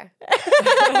 Fair.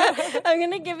 I'm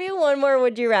going to give you one more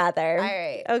would you rather. All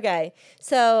right. Okay.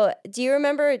 So do you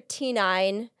remember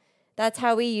T9? That's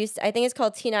how we used to, I think it's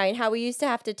called T9, how we used to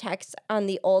have to text on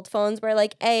the old phones where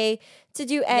like to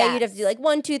do A, you'd have to do like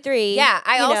 1, 2, 3. Yeah,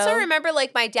 I also remember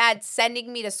like my dad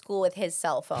sending me to school with his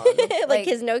cell phone. like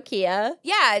his Nokia.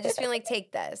 Yeah, just being like,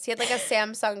 take this. He had like a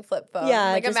Samsung flip phone.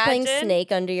 Yeah, like, just imagine playing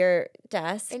Snake under your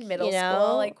desk. In middle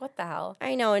school. Like, what the hell?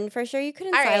 I know, and for sure you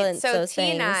couldn't silence those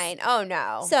things. T9. Oh,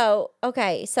 no. So,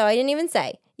 okay, so I didn't even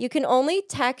say. You can only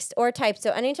text or type.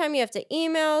 So anytime you have to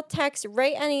email, text,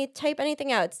 type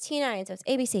anything out, it's T9. So it's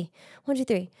ABC, 1, 2,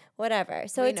 3, whatever.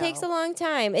 So it takes a long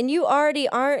time. And you already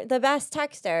aren't the best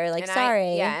texter. Like,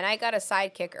 sorry. And I got a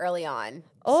sidekick early on.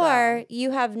 Or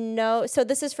you have so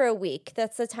this is for a week.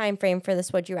 That's the time frame for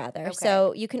this Would You Rather. Okay.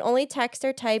 So you can only text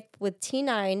or type with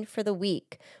T9 for the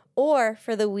week. Or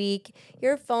for the week,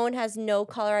 your phone has no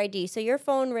caller ID. So your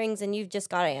phone rings and you've just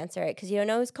got to answer it because you don't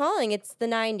know who's calling. It's the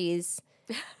 90s.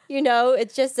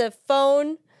 It's just a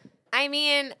phone. I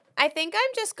mean, I think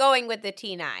I'm just going with the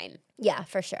T9. Yeah,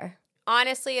 for sure.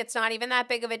 Honestly, it's not even that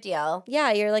big of a deal.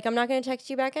 Yeah, you're like, I'm not going to text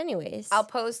you back anyways. I'll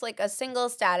post like a single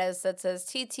status that says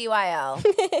TTYL.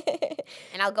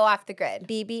 And I'll go off the grid.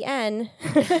 BBN.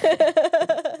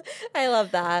 I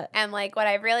love that. And like what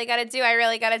I really got to do, I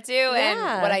really got to do.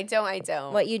 Yeah. And what I don't, I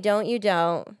don't. What you don't, you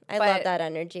don't. I love that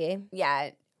energy. Yeah.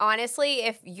 Honestly,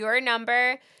 if your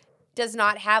number does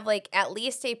not have like at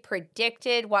least a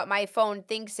predicted what my phone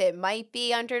thinks it might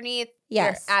be underneath,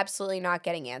 you're absolutely not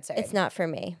getting answered. It's not for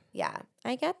me. Yeah.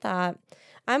 I get that.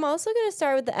 I'm also going to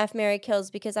start with the F, Marry, Kills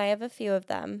because I have a few of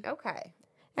them. Okay.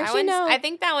 Actually, no. I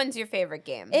think that one's your favorite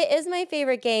game. It is my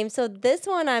favorite game. So this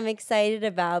one I'm excited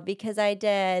about because I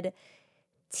did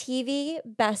TV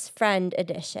Best Friend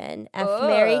Edition, F,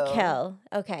 Marry, Kill.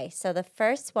 Okay, so the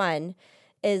first one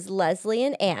is Leslie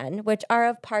and Ann, which are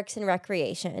of Parks and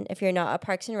Recreation, if you're not a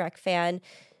Parks and Rec fan.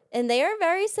 And they are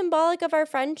very symbolic of our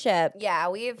friendship. Yeah,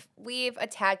 we've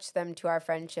attached them to our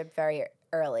friendship very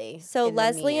early. So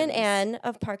Leslie and Ann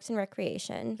of Parks and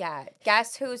Recreation. Yeah,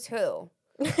 guess who's who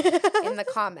in the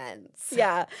comments.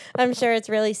 Yeah, I'm sure it's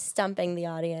really stumping the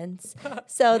audience.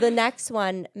 So the next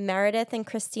one, Meredith and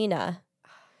Christina.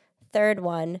 Third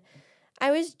one,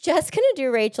 I was just going to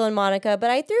do Rachel and Monica, but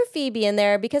I threw Phoebe in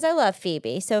there because I love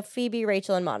Phoebe. So Phoebe,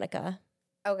 Rachel, and Monica.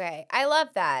 Okay, I love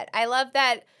that.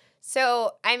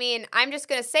 So, I mean, I'm just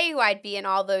going to say who I'd be in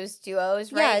all those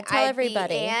duos, right? Yeah, tell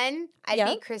everybody. I'd be Anne.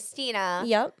 I'd be Christina.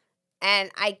 Yep.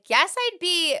 And I guess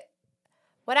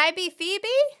would I be Phoebe?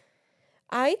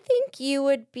 I think you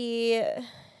would be...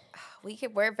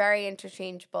 We're very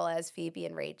interchangeable as Phoebe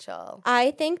and Rachel.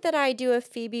 I think that I do a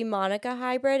Phoebe-Monica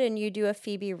hybrid and you do a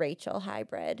Phoebe-Rachel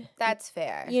hybrid. That's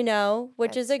fair.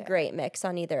 Which is a great mix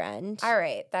on either end. All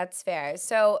right, that's fair.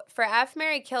 So for F,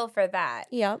 Marry, Kill for that.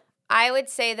 Yep. I would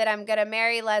say that I'm going to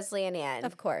marry Leslie and Ann.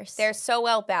 Of course. They're so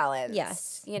well balanced.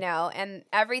 Yes. And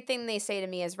everything they say to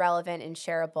me is relevant and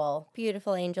shareable.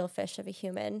 Beautiful angel fish of a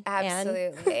human.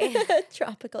 Absolutely.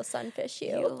 Tropical sunfish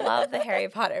you. You love the Harry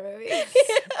Potter movies.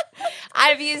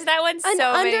 I've used that one so many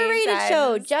times. An underrated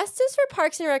show. Justice for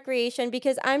Parks and Recreation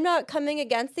because I'm not coming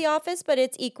against The Office, but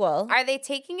it's equal. Are they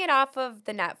taking it off of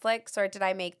the Netflix or did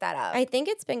I make that up? I think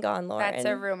it's been gone, Lauren. That's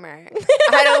a rumor.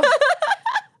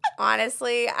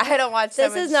 Honestly, I don't watch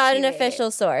This is not an official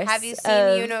source. Have you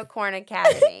seen Unicorn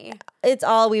Academy? It's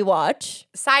all we watch.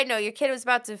 Side note, your kid was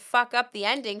about to fuck up the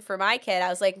ending for my kid. I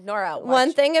was like, Nora,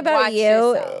 one thing about you,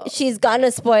 yourself. She's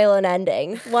gonna spoil an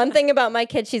ending. One thing about my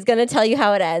kid, she's gonna tell you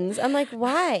how it ends. I'm like,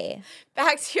 why?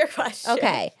 Back to your question.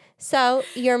 Okay. So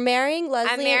you're marrying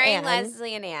Leslie and Ann. I'm marrying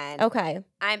Leslie and Ann. Okay.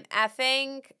 I'm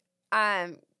effing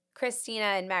Christina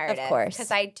and Meredith. Of course.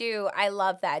 Because I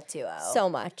love that duo. So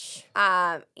much.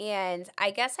 And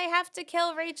I guess I have to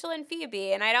kill Rachel and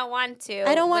Phoebe, and I don't want to.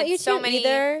 I don't want you to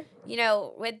either.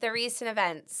 With the recent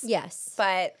events. Yes.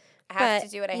 But I have to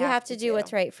do what I have to do. You have to do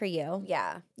what's right for you.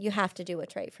 Yeah. You have to do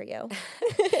what's right for you.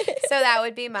 So that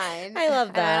would be mine. I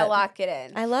love that. I'm going to lock it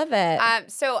in. I love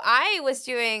it. So I was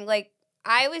doing,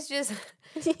 I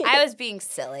was being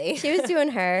silly. She was doing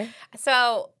her.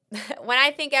 So... when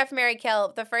I think F, Marry,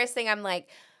 Kill, the first thing I'm like,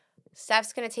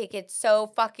 Steph's going to take it so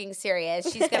fucking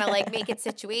serious. She's going to make it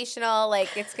situational.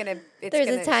 There's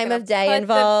a time of day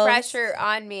involved. The pressure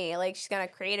on me. She's going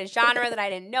to create a genre that I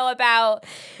didn't know about.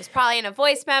 It's probably in a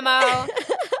voice memo.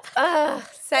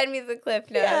 Send me the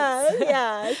clip notes.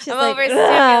 Yeah. She's I'm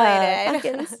overstimulated.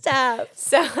 Fucking stop.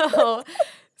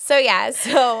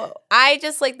 So I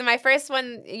just my first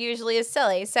one usually is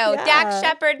silly. So Dax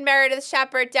Shepard, Meredith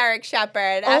Shepard, Derek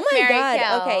Shepard. Oh my God.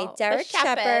 Kill. Okay, Derek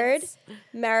Shepard,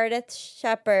 Meredith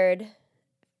Shepard,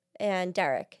 and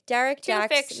Derek. Derek, Two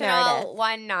Dax, fictional, Meredith.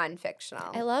 one non-fictional.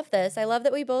 I love this. I love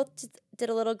that we both did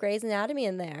a little Grey's Anatomy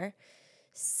in there.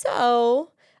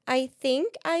 So I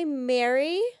think I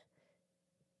marry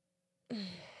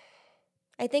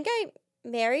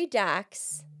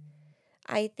Dax.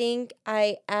 I think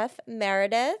I F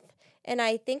Meredith, and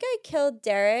I think I killed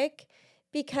Derek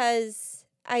because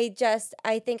I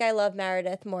think I love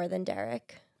Meredith more than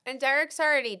Derek. And Derek's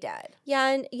already dead. Yeah,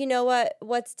 and you know what?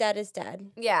 What's dead is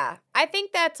dead. Yeah, I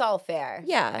think that's all fair.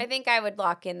 Yeah. I think I would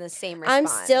lock in the same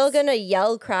response. I'm still going to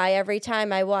yell cry every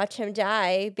time I watch him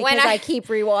die because I keep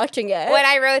rewatching it. When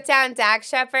I wrote down Dax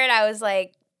Shepard, I was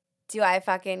like, Do I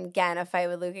fucking get in a fight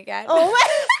with Luke again? Oh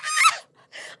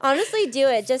honestly, do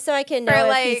it just so I can know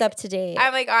if he's up to date.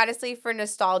 I'm like, honestly, for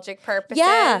nostalgic purposes.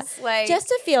 Yeah, like just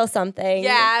to feel something.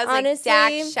 Yeah, I was honestly,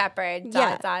 like, Dak Shepard, ... And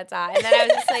then I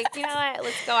was just like, you know what?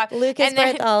 Let's go up. Lucas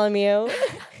Bartholomew.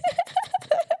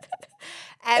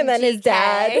 And then his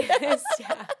dad.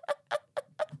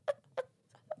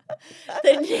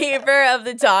 The neighbor of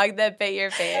the dog that bit your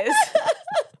face.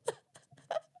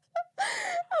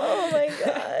 Oh my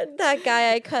God. That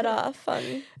guy I cut off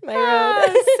on my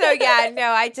road. So yeah,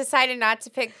 no, I decided not to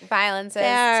pick violences,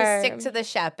 to stick to the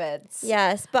Shepherds.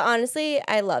 Yes, but honestly,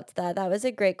 I loved that. That was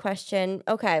a great question.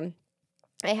 Okay.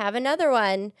 I have another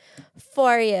one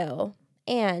for you.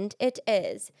 And it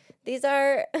is, these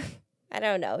are, I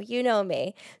don't know, you know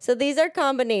me. So these are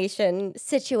combination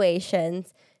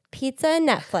situations. Pizza and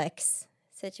Netflix,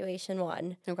 situation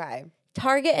 1. Okay.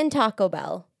 Target and Taco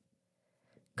Bell.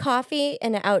 Coffee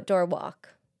and an outdoor walk.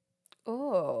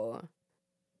 Oh.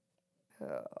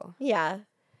 Yeah.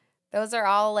 Those are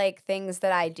all like things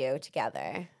that I do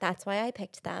together. That's why I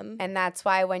picked them. And that's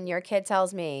why when your kid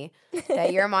tells me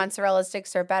that your mozzarella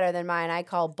sticks are better than mine, I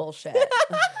call bullshit.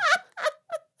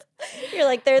 You're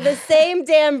like, they're the same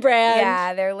damn brand.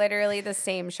 Yeah, they're literally the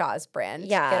same Shaw's brand.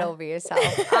 Yeah. Get over yourself.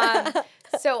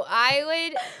 So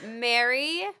I would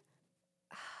marry... Oh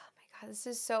my God, this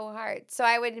is so hard. So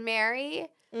I would marry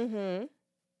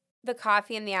the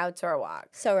coffee and the outdoor walk.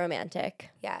 So romantic.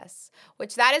 Yes.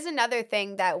 Which that is another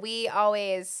thing that we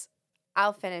always...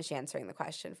 I'll finish answering the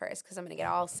question first because I'm going to get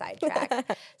all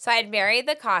sidetracked. So I'd marry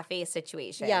the coffee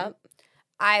situation. Yep.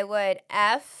 I would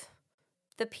F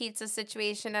the pizza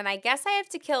situation, and I guess I have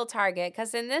to kill Target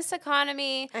because in this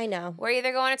economy, I know. We're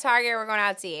either going to Target or we're going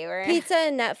out to eat. Pizza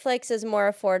and Netflix is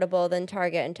more affordable than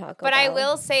Target and Taco Bell. But I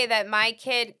will say that my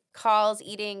kid calls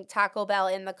eating Taco Bell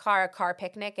in the car a car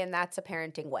picnic, and that's a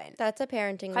parenting win. That's a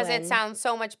parenting win. Because it sounds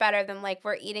so much better than like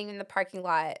we're eating in the parking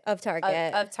lot of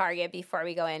Target. Of Target before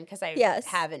we go in because I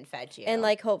haven't fed you. And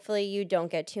like hopefully you don't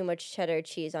get too much cheddar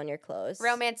cheese on your clothes.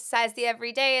 Romanticize the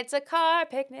everyday. It's a car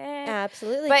picnic.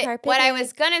 Absolutely. But car picnic. What I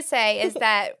was going to say is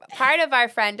that part of our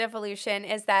friend evolution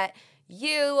is that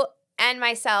you and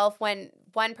myself, when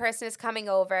one person is coming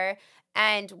over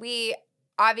and we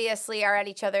obviously are at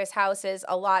each other's houses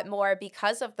a lot more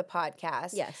because of the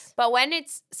podcast. Yes. But when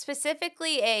it's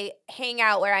specifically a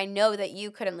hangout where I know that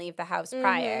you couldn't leave the house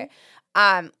prior,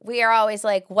 we are always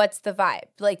like, what's the vibe?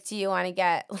 Like, do you want to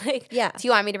get, like, do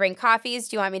you want me to bring coffees?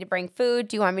 Do you want me to bring food?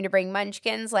 Do you want me to bring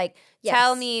munchkins? Like,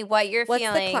 tell me what you're feeling.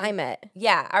 What's the climate?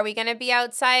 Yeah. Are we going to be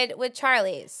outside with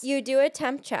Charlie's? You do a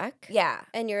temp check. Yeah.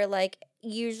 And you're like,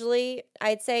 usually,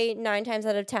 I'd say 9 times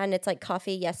out of 10, it's like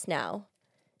coffee, yes, no.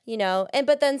 You know,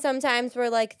 but then sometimes we're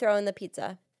like throwing the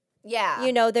pizza. Yeah.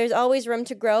 You know, there's always room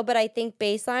to grow, but I think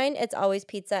baseline, it's always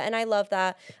pizza. And I love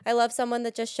that. I love someone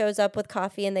that just shows up with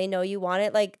coffee and they know you want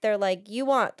it. Like, they're like, you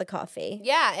want the coffee.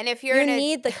 Yeah. And if you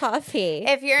need the coffee.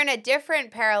 If you're in a different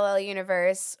parallel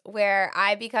universe where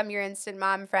I become your instant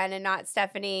mom friend and not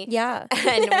Stephanie. Yeah.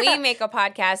 And we make a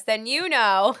podcast, then you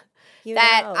know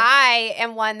I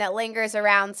am one that lingers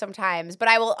around sometimes, but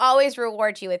I will always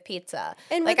reward you with pizza.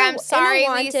 And like, I'm sorry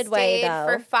we stayed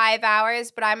for 5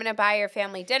 hours, but I'm going to buy your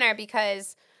family dinner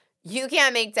because you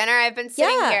can't make dinner. I've been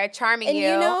sitting here charming you.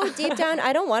 And you know, deep down,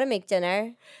 I don't want to make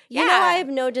dinner. You know, I have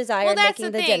no desire in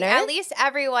making the dinner. At least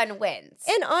everyone wins.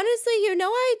 And honestly, you know,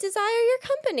 I desire your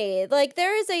company. Like,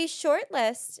 there is a short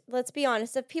list, let's be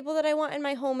honest, of people that I want in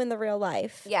my home in the real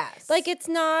life. Yes. Like, it's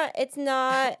not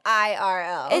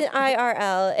IRL. It's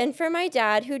IRL. And for my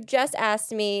dad, who just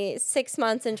asked me 6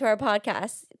 months into our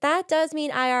podcast, that does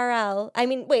mean IRL. I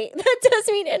mean, wait, that does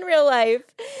mean in real life.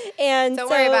 And don't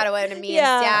worry about what it means,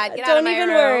 Dad. Get out of my room.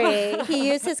 Don't even worry. He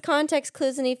used his context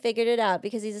clues and he figured it out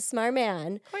because he's a smart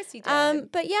man. Of course he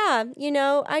did. But yeah, you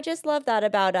know, I just love that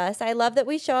about us. I love that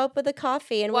we show up with a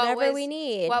coffee and whatever we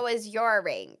need. What was your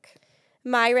rank?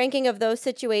 My ranking of those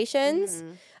situations,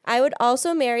 I would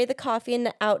also marry the coffee and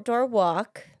the outdoor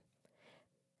walk.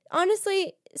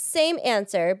 Honestly, same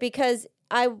answer because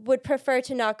I would prefer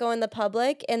to not go in the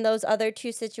public, and those other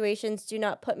 2 situations do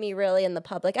not put me really in the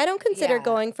public. I don't consider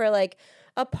going for like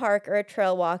a park or a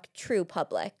trail walk true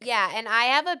public. Yeah, and I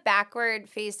have a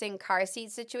backward-facing car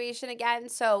seat situation again,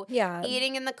 so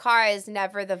eating in the car is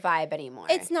never the vibe anymore.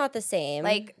 It's not the same.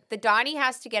 Like, the Donnie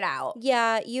has to get out.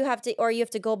 Yeah, you have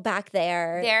to go back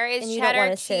there. There is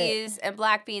cheddar cheese and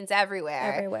black beans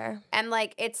everywhere. And,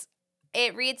 like,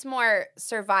 it reads more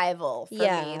survival for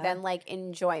me than, like,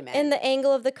 enjoyment. And the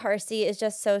angle of the car seat is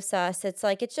just so sus. It's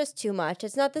like, it's just too much.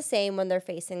 It's not the same when they're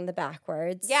facing the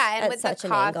backwards. Yeah, and with the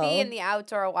coffee and the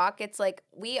outdoor walk, it's like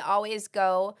we always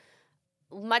go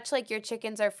much like your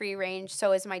chickens are free range,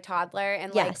 so is my toddler.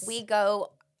 And like we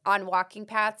go on walking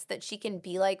paths that she can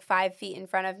be like 5 feet in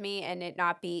front of me and it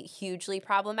not be hugely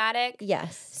problematic.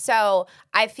 Yes. So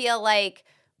I feel like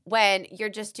when you're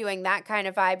just doing that kind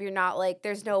of vibe, you're not like,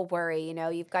 there's no worry, you know,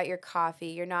 you've got your coffee,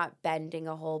 you're not bending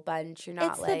a whole bunch, you're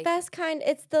not it's the best kind.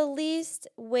 It's the least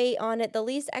weight on it, the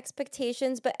least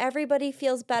expectations, but everybody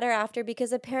feels better after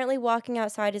because apparently walking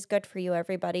outside is good for you,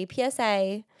 everybody.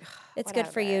 PSA, it's good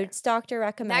for you. It's doctor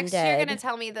recommended. Next, you're going to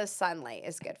tell me the sunlight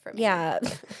is good for me. Yeah,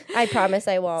 I promise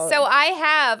I won't. So I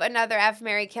have another F,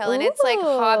 Marry, Kill, and it's like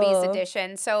hobbies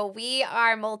edition. So we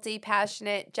are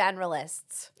multi-passionate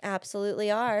generalists. Absolutely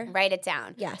are. Write it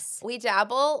down. Yes. We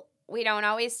dabble. We don't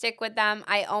always stick with them.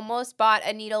 I almost bought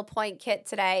a needlepoint kit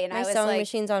today, and my I was sewing like,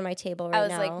 machine's on my table right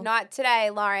now. I was like, not today,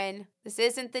 Lauren. This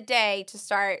isn't the day to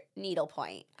start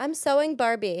needlepoint. I'm sewing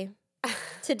Barbie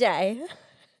today.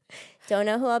 Don't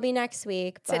know who I'll be next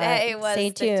week. But today was stay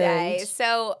the tuned. day.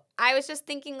 So I was just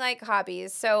thinking like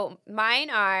hobbies. So mine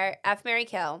are F, Marry,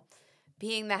 Kill,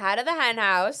 being the head of the hen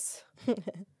house,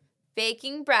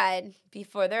 baking bread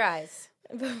before their eyes.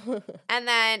 And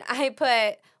then I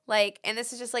put like, and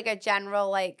this is just like a general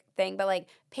like thing, but like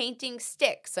painting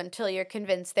sticks until you're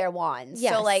convinced they're wands.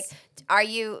 Yes. So like, are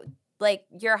you like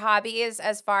your hobby is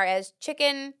as far as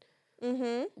chicken,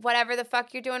 whatever the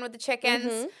fuck you're doing with the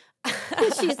chickens?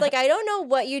 She's like, I don't know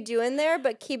what you do in there,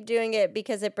 but keep doing it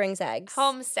because it brings eggs.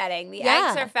 Homesteading. The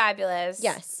eggs are fabulous.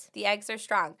 Yes. The eggs are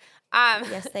strong.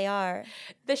 Yes, they are.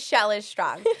 The shell is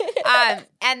strong.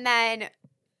 And then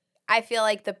I feel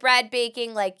like the bread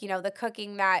baking, like, you know, the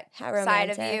cooking that side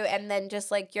of you, and then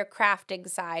just like your crafting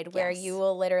side where you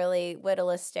will literally whittle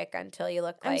a stick until you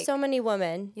look like. I'm so many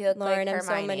women. You look Lauren, like I'm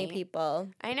Hermione. so many people.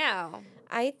 I know.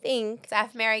 I think It's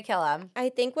F, Marry, Kill 'em. I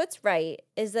think what's right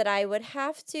is that I would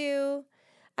have to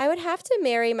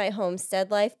marry my homestead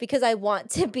life because I want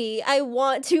to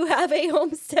have a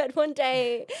homestead one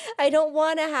day. I don't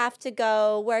want to have to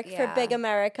go work for big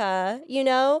America, you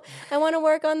know? I want to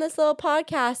work on this little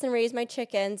podcast and raise my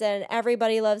chickens and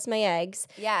everybody loves my eggs.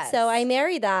 Yes. So I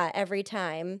marry that every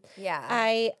time. Yeah.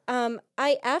 I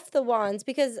F the wands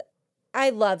because I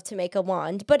love to make a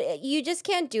wand, but you just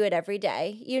can't do it every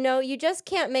day. You know, you just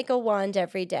can't make a wand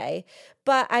every day.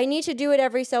 But I need to do it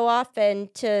every so often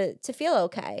to feel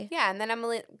okay. Yeah, and then I'm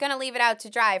going to leave it out to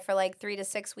dry for like 3 to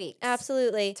 6 weeks.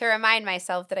 Absolutely. To remind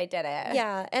myself that I did it.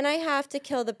 Yeah, and I have to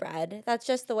kill the bread. That's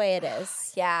just the way it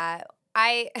is. Yeah.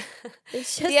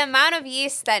 The amount of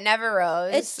yeast that never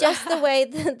rose. It's just the way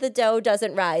the dough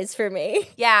doesn't rise for me.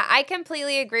 Yeah, I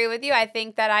completely agree with you. I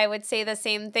think that I would say the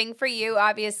same thing for you.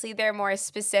 Obviously, they're more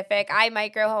specific. I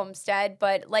micro homestead,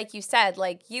 but like you said,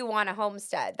 like you want a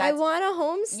homestead. I want a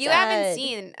homestead. You haven't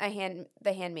seen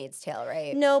The Handmaid's Tale,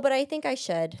 right? No, but I think I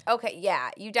should. Okay, yeah,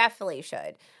 you definitely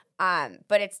should.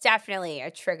 But it's definitely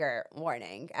a trigger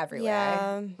warning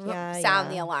everywhere.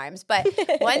 Sound the alarms. But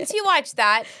once you watch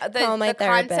that, the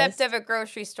concept of a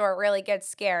grocery store really gets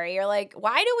scary. You're like,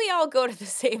 why do we all go to the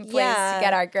same place to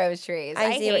get our groceries?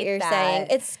 I see what you're saying.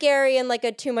 It's scary in like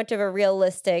a too much of a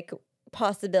realistic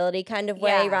possibility kind of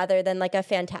way rather than like a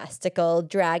fantastical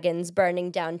dragons burning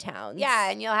downtown. Yeah,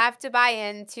 and you'll have to buy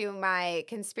into my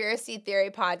conspiracy theory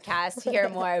podcast to hear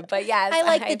more. But yes, I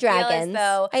like the dragons.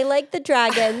 I like the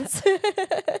dragons.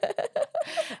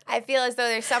 I feel as though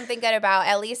there's something good about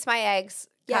at least my eggs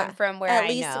come from where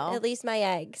I know. At least my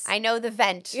eggs. I know the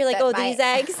vent. You're like, these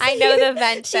eggs? I know the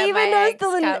vent. She even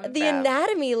knows the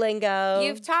anatomy lingo.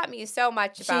 You've taught me so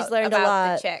much about, She's learned a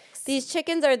lot. The chicks. These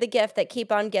chickens are the gift that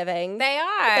keep on giving. They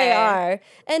are. They are.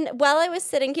 And while I was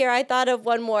sitting here, I thought of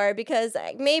one more because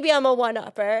maybe I'm a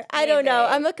one-upper. I don't know.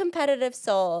 I'm a competitive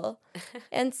soul.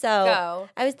 And so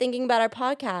I was thinking about our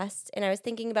podcast and I was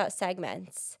thinking about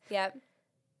segments. Yep.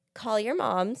 Call your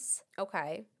moms.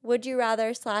 Okay. Would you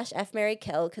rather / F, Marry,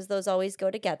 Kill, because those always go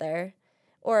together,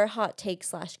 or hot take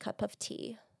 / cup of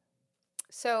tea?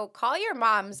 So call your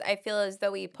moms. I feel as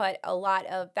though we put a lot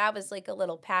of, that was like a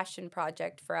little passion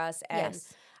project for us. And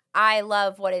I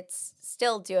love what it's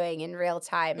still doing in real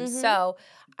time. Mm-hmm. So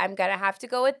I'm going to have to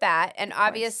go with that. And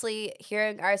obviously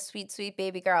hearing our sweet, sweet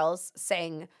baby girls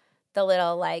sing the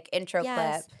little like intro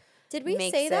clip. Did we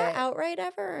say that outright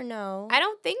ever or no? I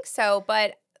don't think so,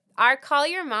 but our Call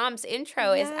Your Moms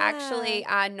intro is actually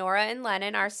Nora and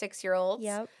Lennon, our 6-year-olds.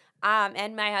 Yep.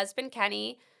 And my husband,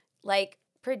 Kenny, like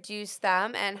produced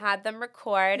them and had them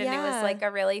record. And it was like a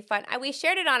really fun. We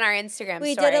shared it on our Instagram story.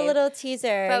 We did a little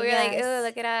teaser. But we were like, oh,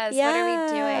 look at us. Yeah. What are we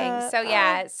doing?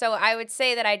 So so I would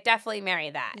say that I definitely marry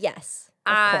that. Yes,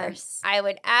 of course. I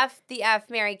would F,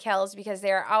 Marry, Kills because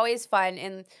they are always fun.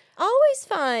 And always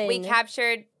fun. We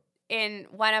captured in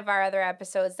one of our other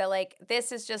episodes that, like,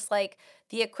 this is just, like,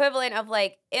 the equivalent of,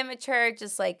 like, immature,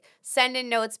 just, like, sending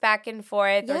notes back and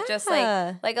forth or just,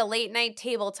 like a late night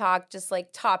table talk, just, like,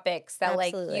 topics that,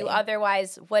 Absolutely. like, you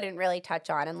otherwise wouldn't really touch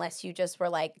on unless you just were,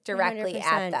 like, directly 100%.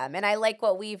 at them. And I like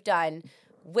what we've done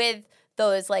with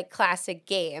those, like, classic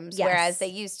games, whereas they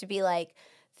used to be, like,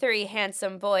 3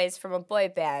 handsome boys from a boy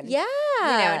band. Yeah. You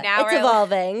know, now it's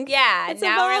evolving. Yeah. It's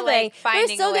now evolving. we're, like, finding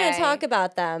We're still going to talk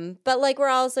about them, but, like, we're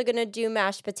also going to do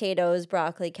mashed potatoes,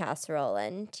 broccoli casserole,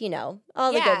 and, you know,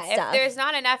 all the good stuff. Yeah, if there's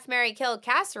not enough Mary Kill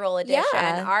casserole edition,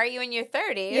 are you in your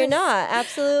 30s? You're not.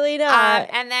 Absolutely not.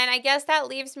 And then I guess that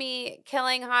leaves me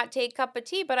killing hot take cup of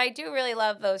tea, but I do really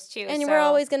love those two. And we're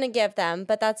always going to give them,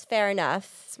 but that's fair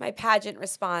enough. It's my pageant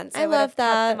response. I love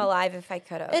that. Kept them alive if I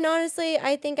could have. And honestly,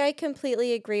 I think I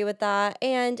completely agree with that.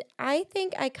 And I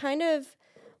think I kind of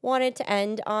wanted to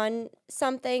end on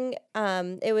something.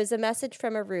 It was a message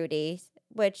from a Rudy,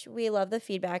 which we love the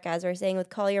feedback, as we're saying, with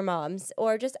Call Your Moms,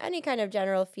 or just any kind of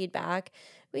general feedback.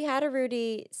 We had a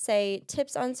Rudy say,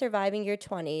 tips on surviving your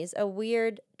 20s, a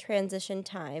weird transition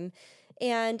time.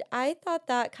 And I thought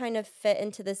that kind of fit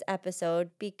into this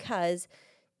episode because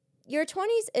your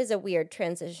 20s is a weird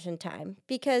transition time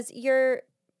because you're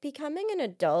becoming an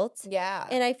adult. Yeah.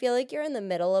 And I feel like you're in the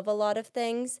middle of a lot of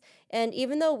things. And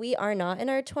even though we are not in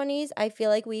our 20s, I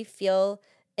feel like we feel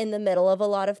in the middle of a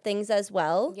lot of things as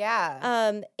well.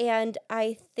 Yeah. And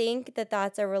I think that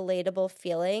that's a relatable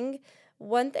feeling.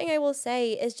 One thing I will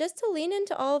say is just to lean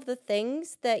into all of the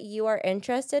things that you are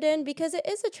interested in because it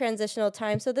is a transitional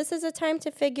time. So this is a time to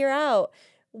figure out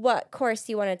what course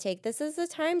you want to take. This is a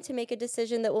time to make a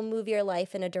decision that will move your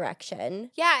life in a direction.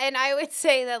 Yeah, and I would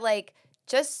say that, like,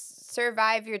 just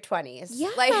survive your 20s. Yeah.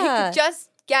 Like, just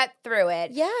get through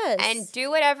it. Yes. And do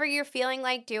whatever you're feeling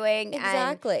like doing.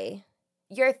 Exactly.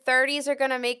 And your 30s are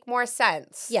going to make more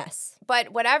sense. Yes.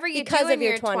 But whatever you because do in of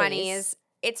your your 20s,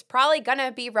 it's probably going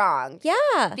to be wrong.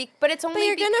 Yeah. But it's only But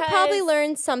you're going to probably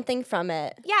learn something from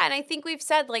it. Yeah, and I think we've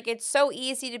said, like, it's so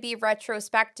easy to be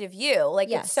retrospective you. Like,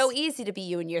 it's so easy to be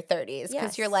you in your 30s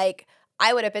because you're like,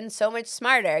 I would have been so much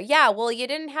smarter. Yeah, well, you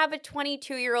didn't have a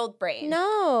 22-year-old brain.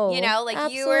 No. You know, like,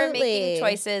 absolutely. you were making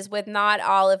choices with not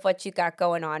all of what you got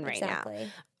going on right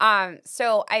now.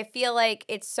 So I feel like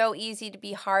it's so easy to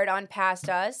be hard on past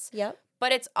us. Yep.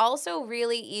 But it's also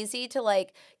really easy to,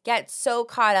 like, get so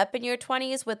caught up in your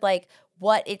 20s with, like,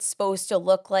 what it's supposed to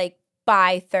look like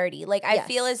by 30. Like, I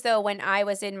feel as though when I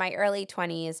was in my early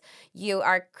 20s, you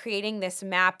are creating this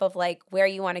map of, like, where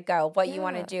you want to go, what you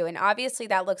want to do. And obviously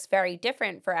that looks very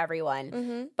different for everyone.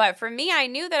 Mm-hmm. But for me, I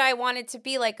knew that I wanted to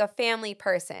be, like, a family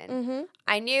person. Mm-hmm.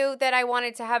 I knew that I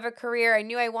wanted to have a career. I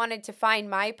knew I wanted to find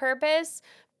my purpose.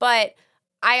 But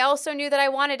I also knew that I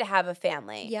wanted to have a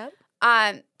family. Yep.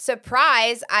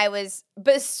 Surprise, I was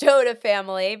bestowed a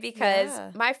family because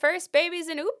my first baby's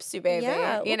an oopsie baby.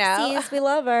 Yeah, you know, oopsies, we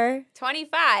love her.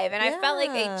 25, and I felt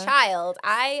like a child.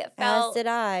 I felt as did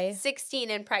I. 16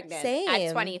 and pregnant Same.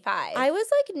 at 25. I was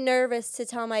like nervous to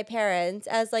tell my parents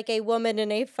as like a woman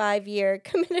in a 5-year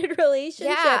committed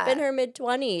relationship in her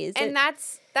mid-20s. And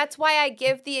that's why I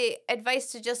give the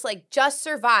advice to just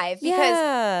survive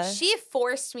because she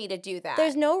forced me to do that.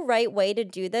 There's no right way to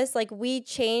do this. Like, we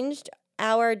changed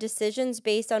our decisions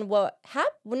based on what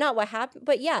happened, not what happened,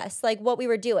 but yes, like what we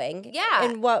were doing. Yeah.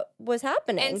 And what was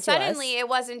happening. And suddenly it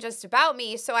wasn't just about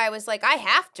me. So I was like, I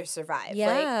have to survive. Yeah.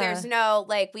 Like, there's no,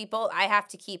 like, I have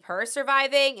to keep her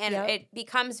surviving. And it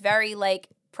becomes very, like,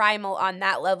 primal on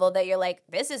that level that you're like,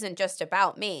 this isn't just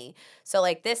about me. So,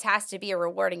 like, this has to be a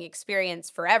rewarding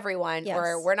experience for everyone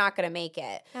or we're not going to make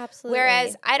it. Absolutely.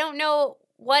 Whereas I don't know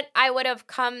what I would have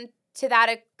come to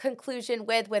that conclusion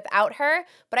without her,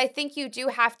 but I think you do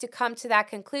have to come to that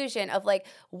conclusion of, like,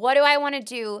 what do I want to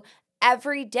do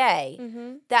every day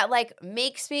that, like,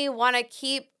 makes me want to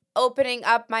keep opening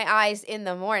up my eyes in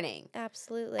the morning.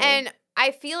 Absolutely. And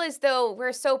I feel as though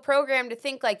we're so programmed to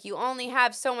think, like, you only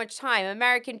have so much time.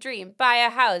 American dream, buy a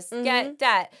house, get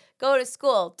debt, go to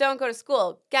school, don't go to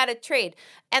school, get a trade.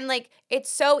 And, like,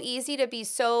 it's so easy to be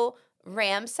so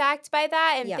ramsacked by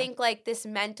that and think, like, this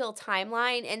mental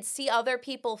timeline and see other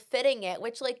people fitting it,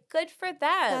 which, like, good for them.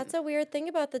 That's a weird thing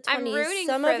about the 20s. I'm rooting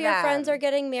some for of your them. friends are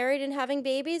getting married and having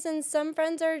babies, and some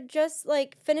friends are just,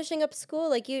 like, finishing up school.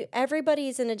 Like,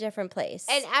 everybody's in a different place.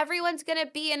 And everyone's going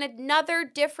to be in another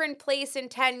different place in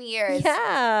 10 years.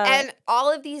 Yeah. And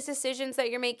all of these decisions that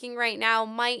you're making right now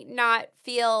might not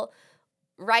feel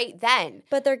right then.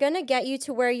 But they're going to get you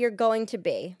to where you're going to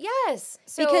be. Yes.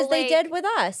 So, because they did with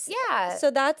us. Yeah.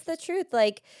 So that's the truth.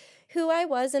 Like, who I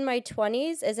was in my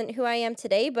 20s isn't who I am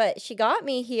today, but she got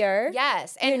me here.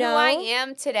 Yes. And who I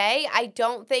am today, I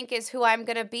don't think is who I'm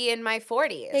going to be in my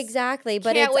 40s. Exactly.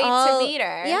 But Can't wait to meet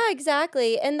her. Yeah,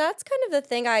 exactly. And that's kind of the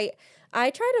thing I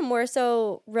try to more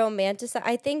so romanticize.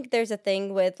 I think there's a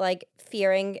thing with like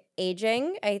fearing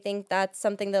aging. I think that's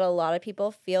something that a lot of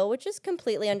people feel, which is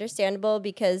completely understandable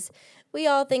because we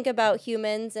all think about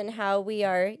humans and how we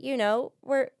are,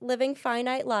 we're living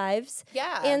finite lives.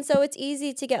 Yeah. And so it's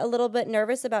easy to get a little bit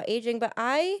nervous about aging. But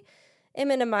I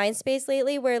am in a mind space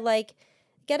lately where like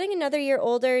getting another year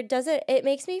older it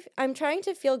makes me, I'm trying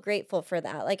to feel grateful for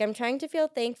that. Like I'm trying to feel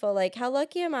thankful, like how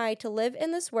lucky am I to live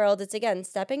in this world? It's again,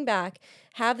 stepping back,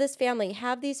 have this family,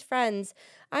 have these friends.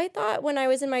 I thought when I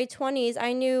was in my 20s,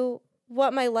 I knew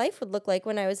what my life would look like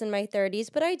when I was in my 30s,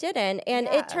 but I didn't. And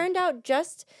it turned out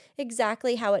just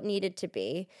exactly how it needed to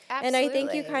be. Absolutely. And I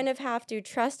think you kind of have to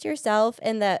trust yourself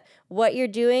and that what you're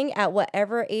doing at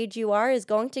whatever age you are is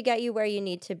going to get you where you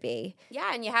need to be.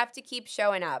 Yeah, and you have to keep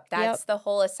showing up. That's the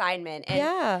whole assignment.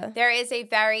 And there is a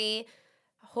very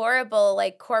horrible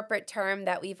like corporate term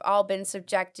that we've all been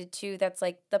subjected to that's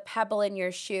like the pebble in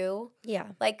your shoe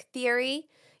like theory.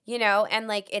 And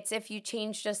like it's if you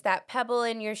change just that pebble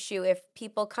in your shoe, if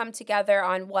people come together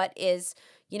on what is,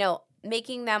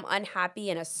 making them unhappy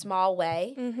in a small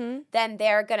way, then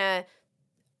they're going to,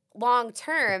 long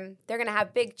term, they're going to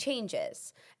have big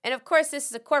changes. And of course, this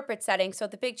is a corporate setting, so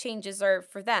the big changes are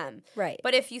for them. Right.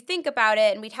 But if you think about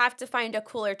it, and we'd have to find a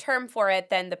cooler term for it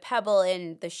than the pebble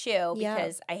in the shoe,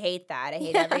 because I hate that. I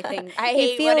hate everything. I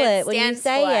hate what it stands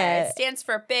for. It stands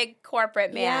for big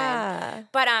corporate man.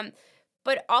 Yeah.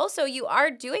 But also you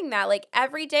are doing that. Like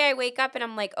every day I wake up and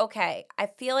I'm like, okay, I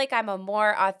feel like I'm a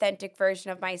more authentic version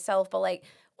of myself, but like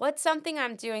what's something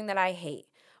I'm doing that I hate?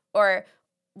 Or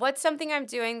what's something I'm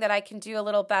doing that I can do a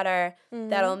little better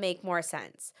that'll make more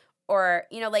sense? Or,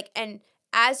 and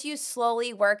as you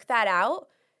slowly work that out,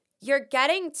 you're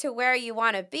getting to where you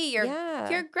want to be.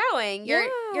 You're growing.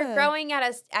 You're growing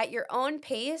at your own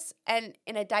pace and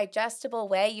in a digestible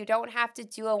way. You don't have to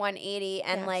do a 180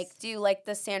 and like do like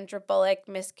the Sandra Bullock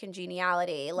Miss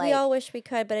Congeniality. Like we all wish we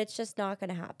could, but it's just not going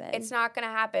to happen. It's not going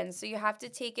to happen. So you have to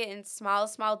take it in small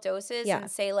doses and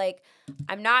say like,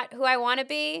 I'm not who I want to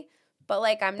be. But,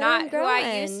 like, I'm not who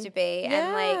I used to be.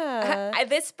 And, like,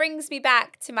 this brings me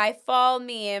back to my fall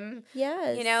meme.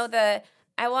 Yes.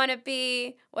 I want to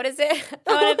be, what is it?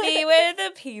 I want to be where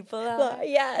the people are.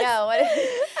 Yes. No,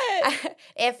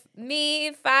 if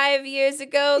me 5 years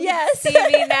ago could see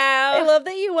me now. I love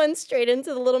that you went straight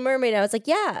into The Little Mermaid. I was like,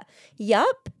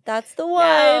 yup, that's the one.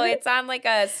 No, it's on like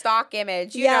a stock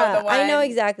image. You know the one. I know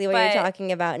exactly what you're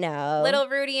talking about now. Little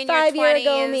Rudy in 5 your 20s. 5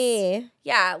 year ago me.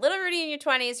 Yeah, little Rudy in your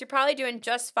 20s, you're probably doing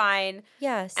just fine.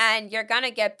 Yes. And you're going to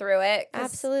get through it.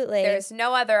 Absolutely. There's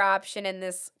no other option in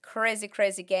this crazy,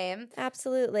 crazy game.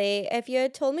 Absolutely. If you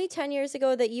had told me 10 years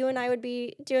ago that you and I would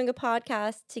be doing a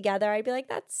podcast together, I'd be like,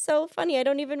 that's so funny. I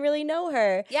don't even really know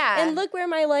her. Yeah. And look where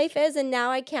my life is. And now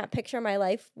I can't picture my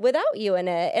life without you in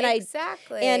it. And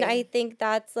exactly. I think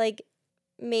that's like,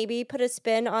 maybe put a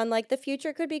spin on like the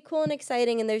future could be cool and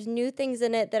exciting. And there's new things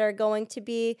in it that are going to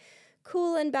be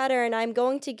cool and better, and I'm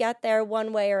going to get there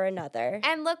one way or another.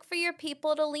 And look for your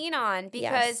people to lean on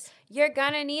because you're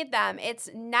going to need them. It's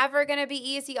never going to be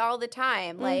easy all the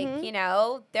time. Like,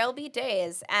 there'll be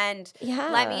days. And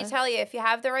let me tell you, if you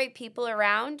have the right people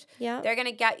around, they're going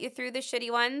to get you through the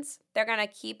shitty ones. They're going to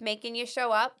keep making you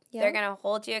show up. They're going to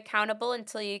hold you accountable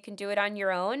until you can do it on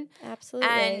your own. Absolutely.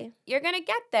 And you're going to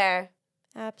get there.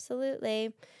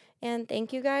 Absolutely. And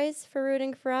thank you guys for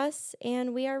rooting for us,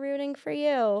 and we are rooting for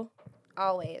you.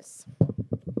 Always.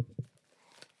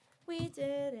 We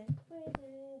did it. We did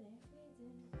it.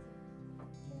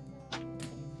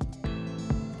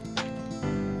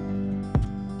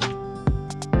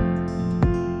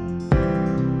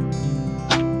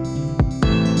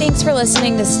 Thanks for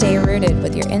listening to Stay Rooted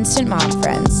with your instant mom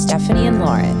friends, Stephanie and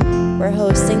Lauren. We're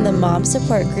hosting the mom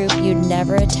support group you'd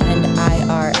never attend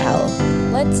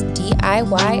IRL. Let's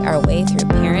DIY our way through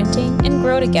parenting and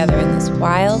grow together in this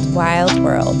wild, wild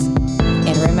world.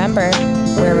 And remember,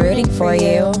 we're rooting for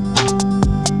you.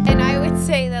 And I would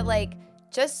say that, like,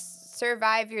 just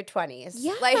survive your 20s.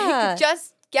 Yeah. Like,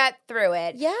 just get through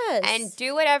it. Yes. And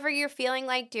do whatever you're feeling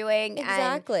like doing.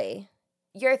 Exactly.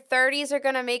 And your 30s are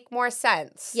going to make more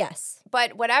sense. Yes.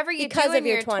 But whatever you do in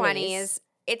your 20s,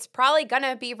 it's probably going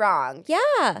to be wrong.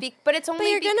 Yeah. But it's only But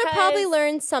you're going to probably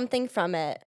learn something from it.